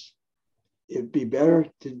difference? It'd be better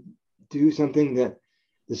to do something that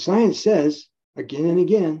the science says again and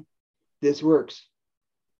again, this works.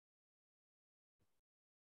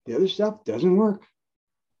 The other stuff doesn't work.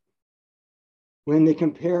 When they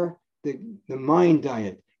compare the mind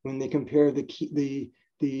diet, when they compare the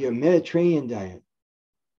Mediterranean diet,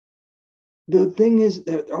 the thing is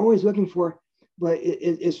that they're always looking for, but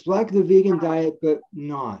it's like the vegan diet, but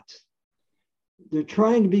not. They're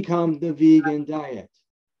trying to become the vegan diet.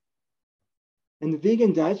 And the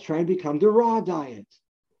vegan diet's trying to become the raw diet.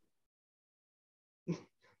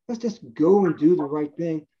 Let's just go and do the right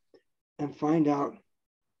thing and find out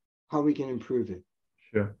how we can improve it.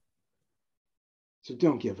 Sure. So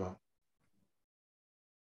don't give up.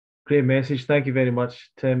 Great message. Thank you very much,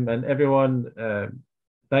 Tim. And everyone,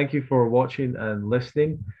 thank you for watching and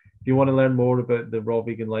listening. If you want to learn more about the raw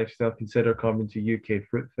vegan lifestyle, consider coming to UK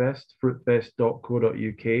Fruit Fest,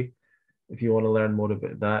 fruitfest.co.uk. If you want to learn more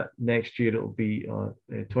about that. Next year, it will be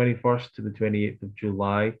 21st to the 28th of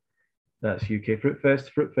July. That's UK Fruit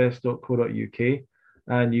Fest, fruitfest.co.uk.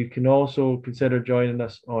 And you can also consider joining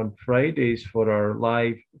us on Fridays for our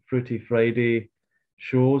live Fruity Friday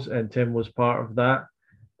shows. And Tim was part of that.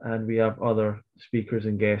 And we have other speakers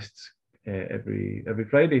and guests every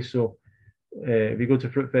Friday. So if you go to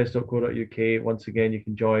fruitfest.co.uk, once again, you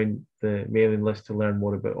can join the mailing list to learn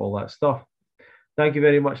more about all that stuff. Thank you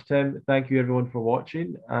very much, Tim. Thank you, everyone, for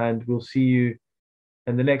watching. And we'll see you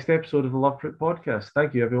in the next episode of the Love Fruit Podcast.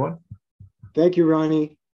 Thank you, everyone. Thank you,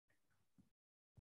 Ronnie.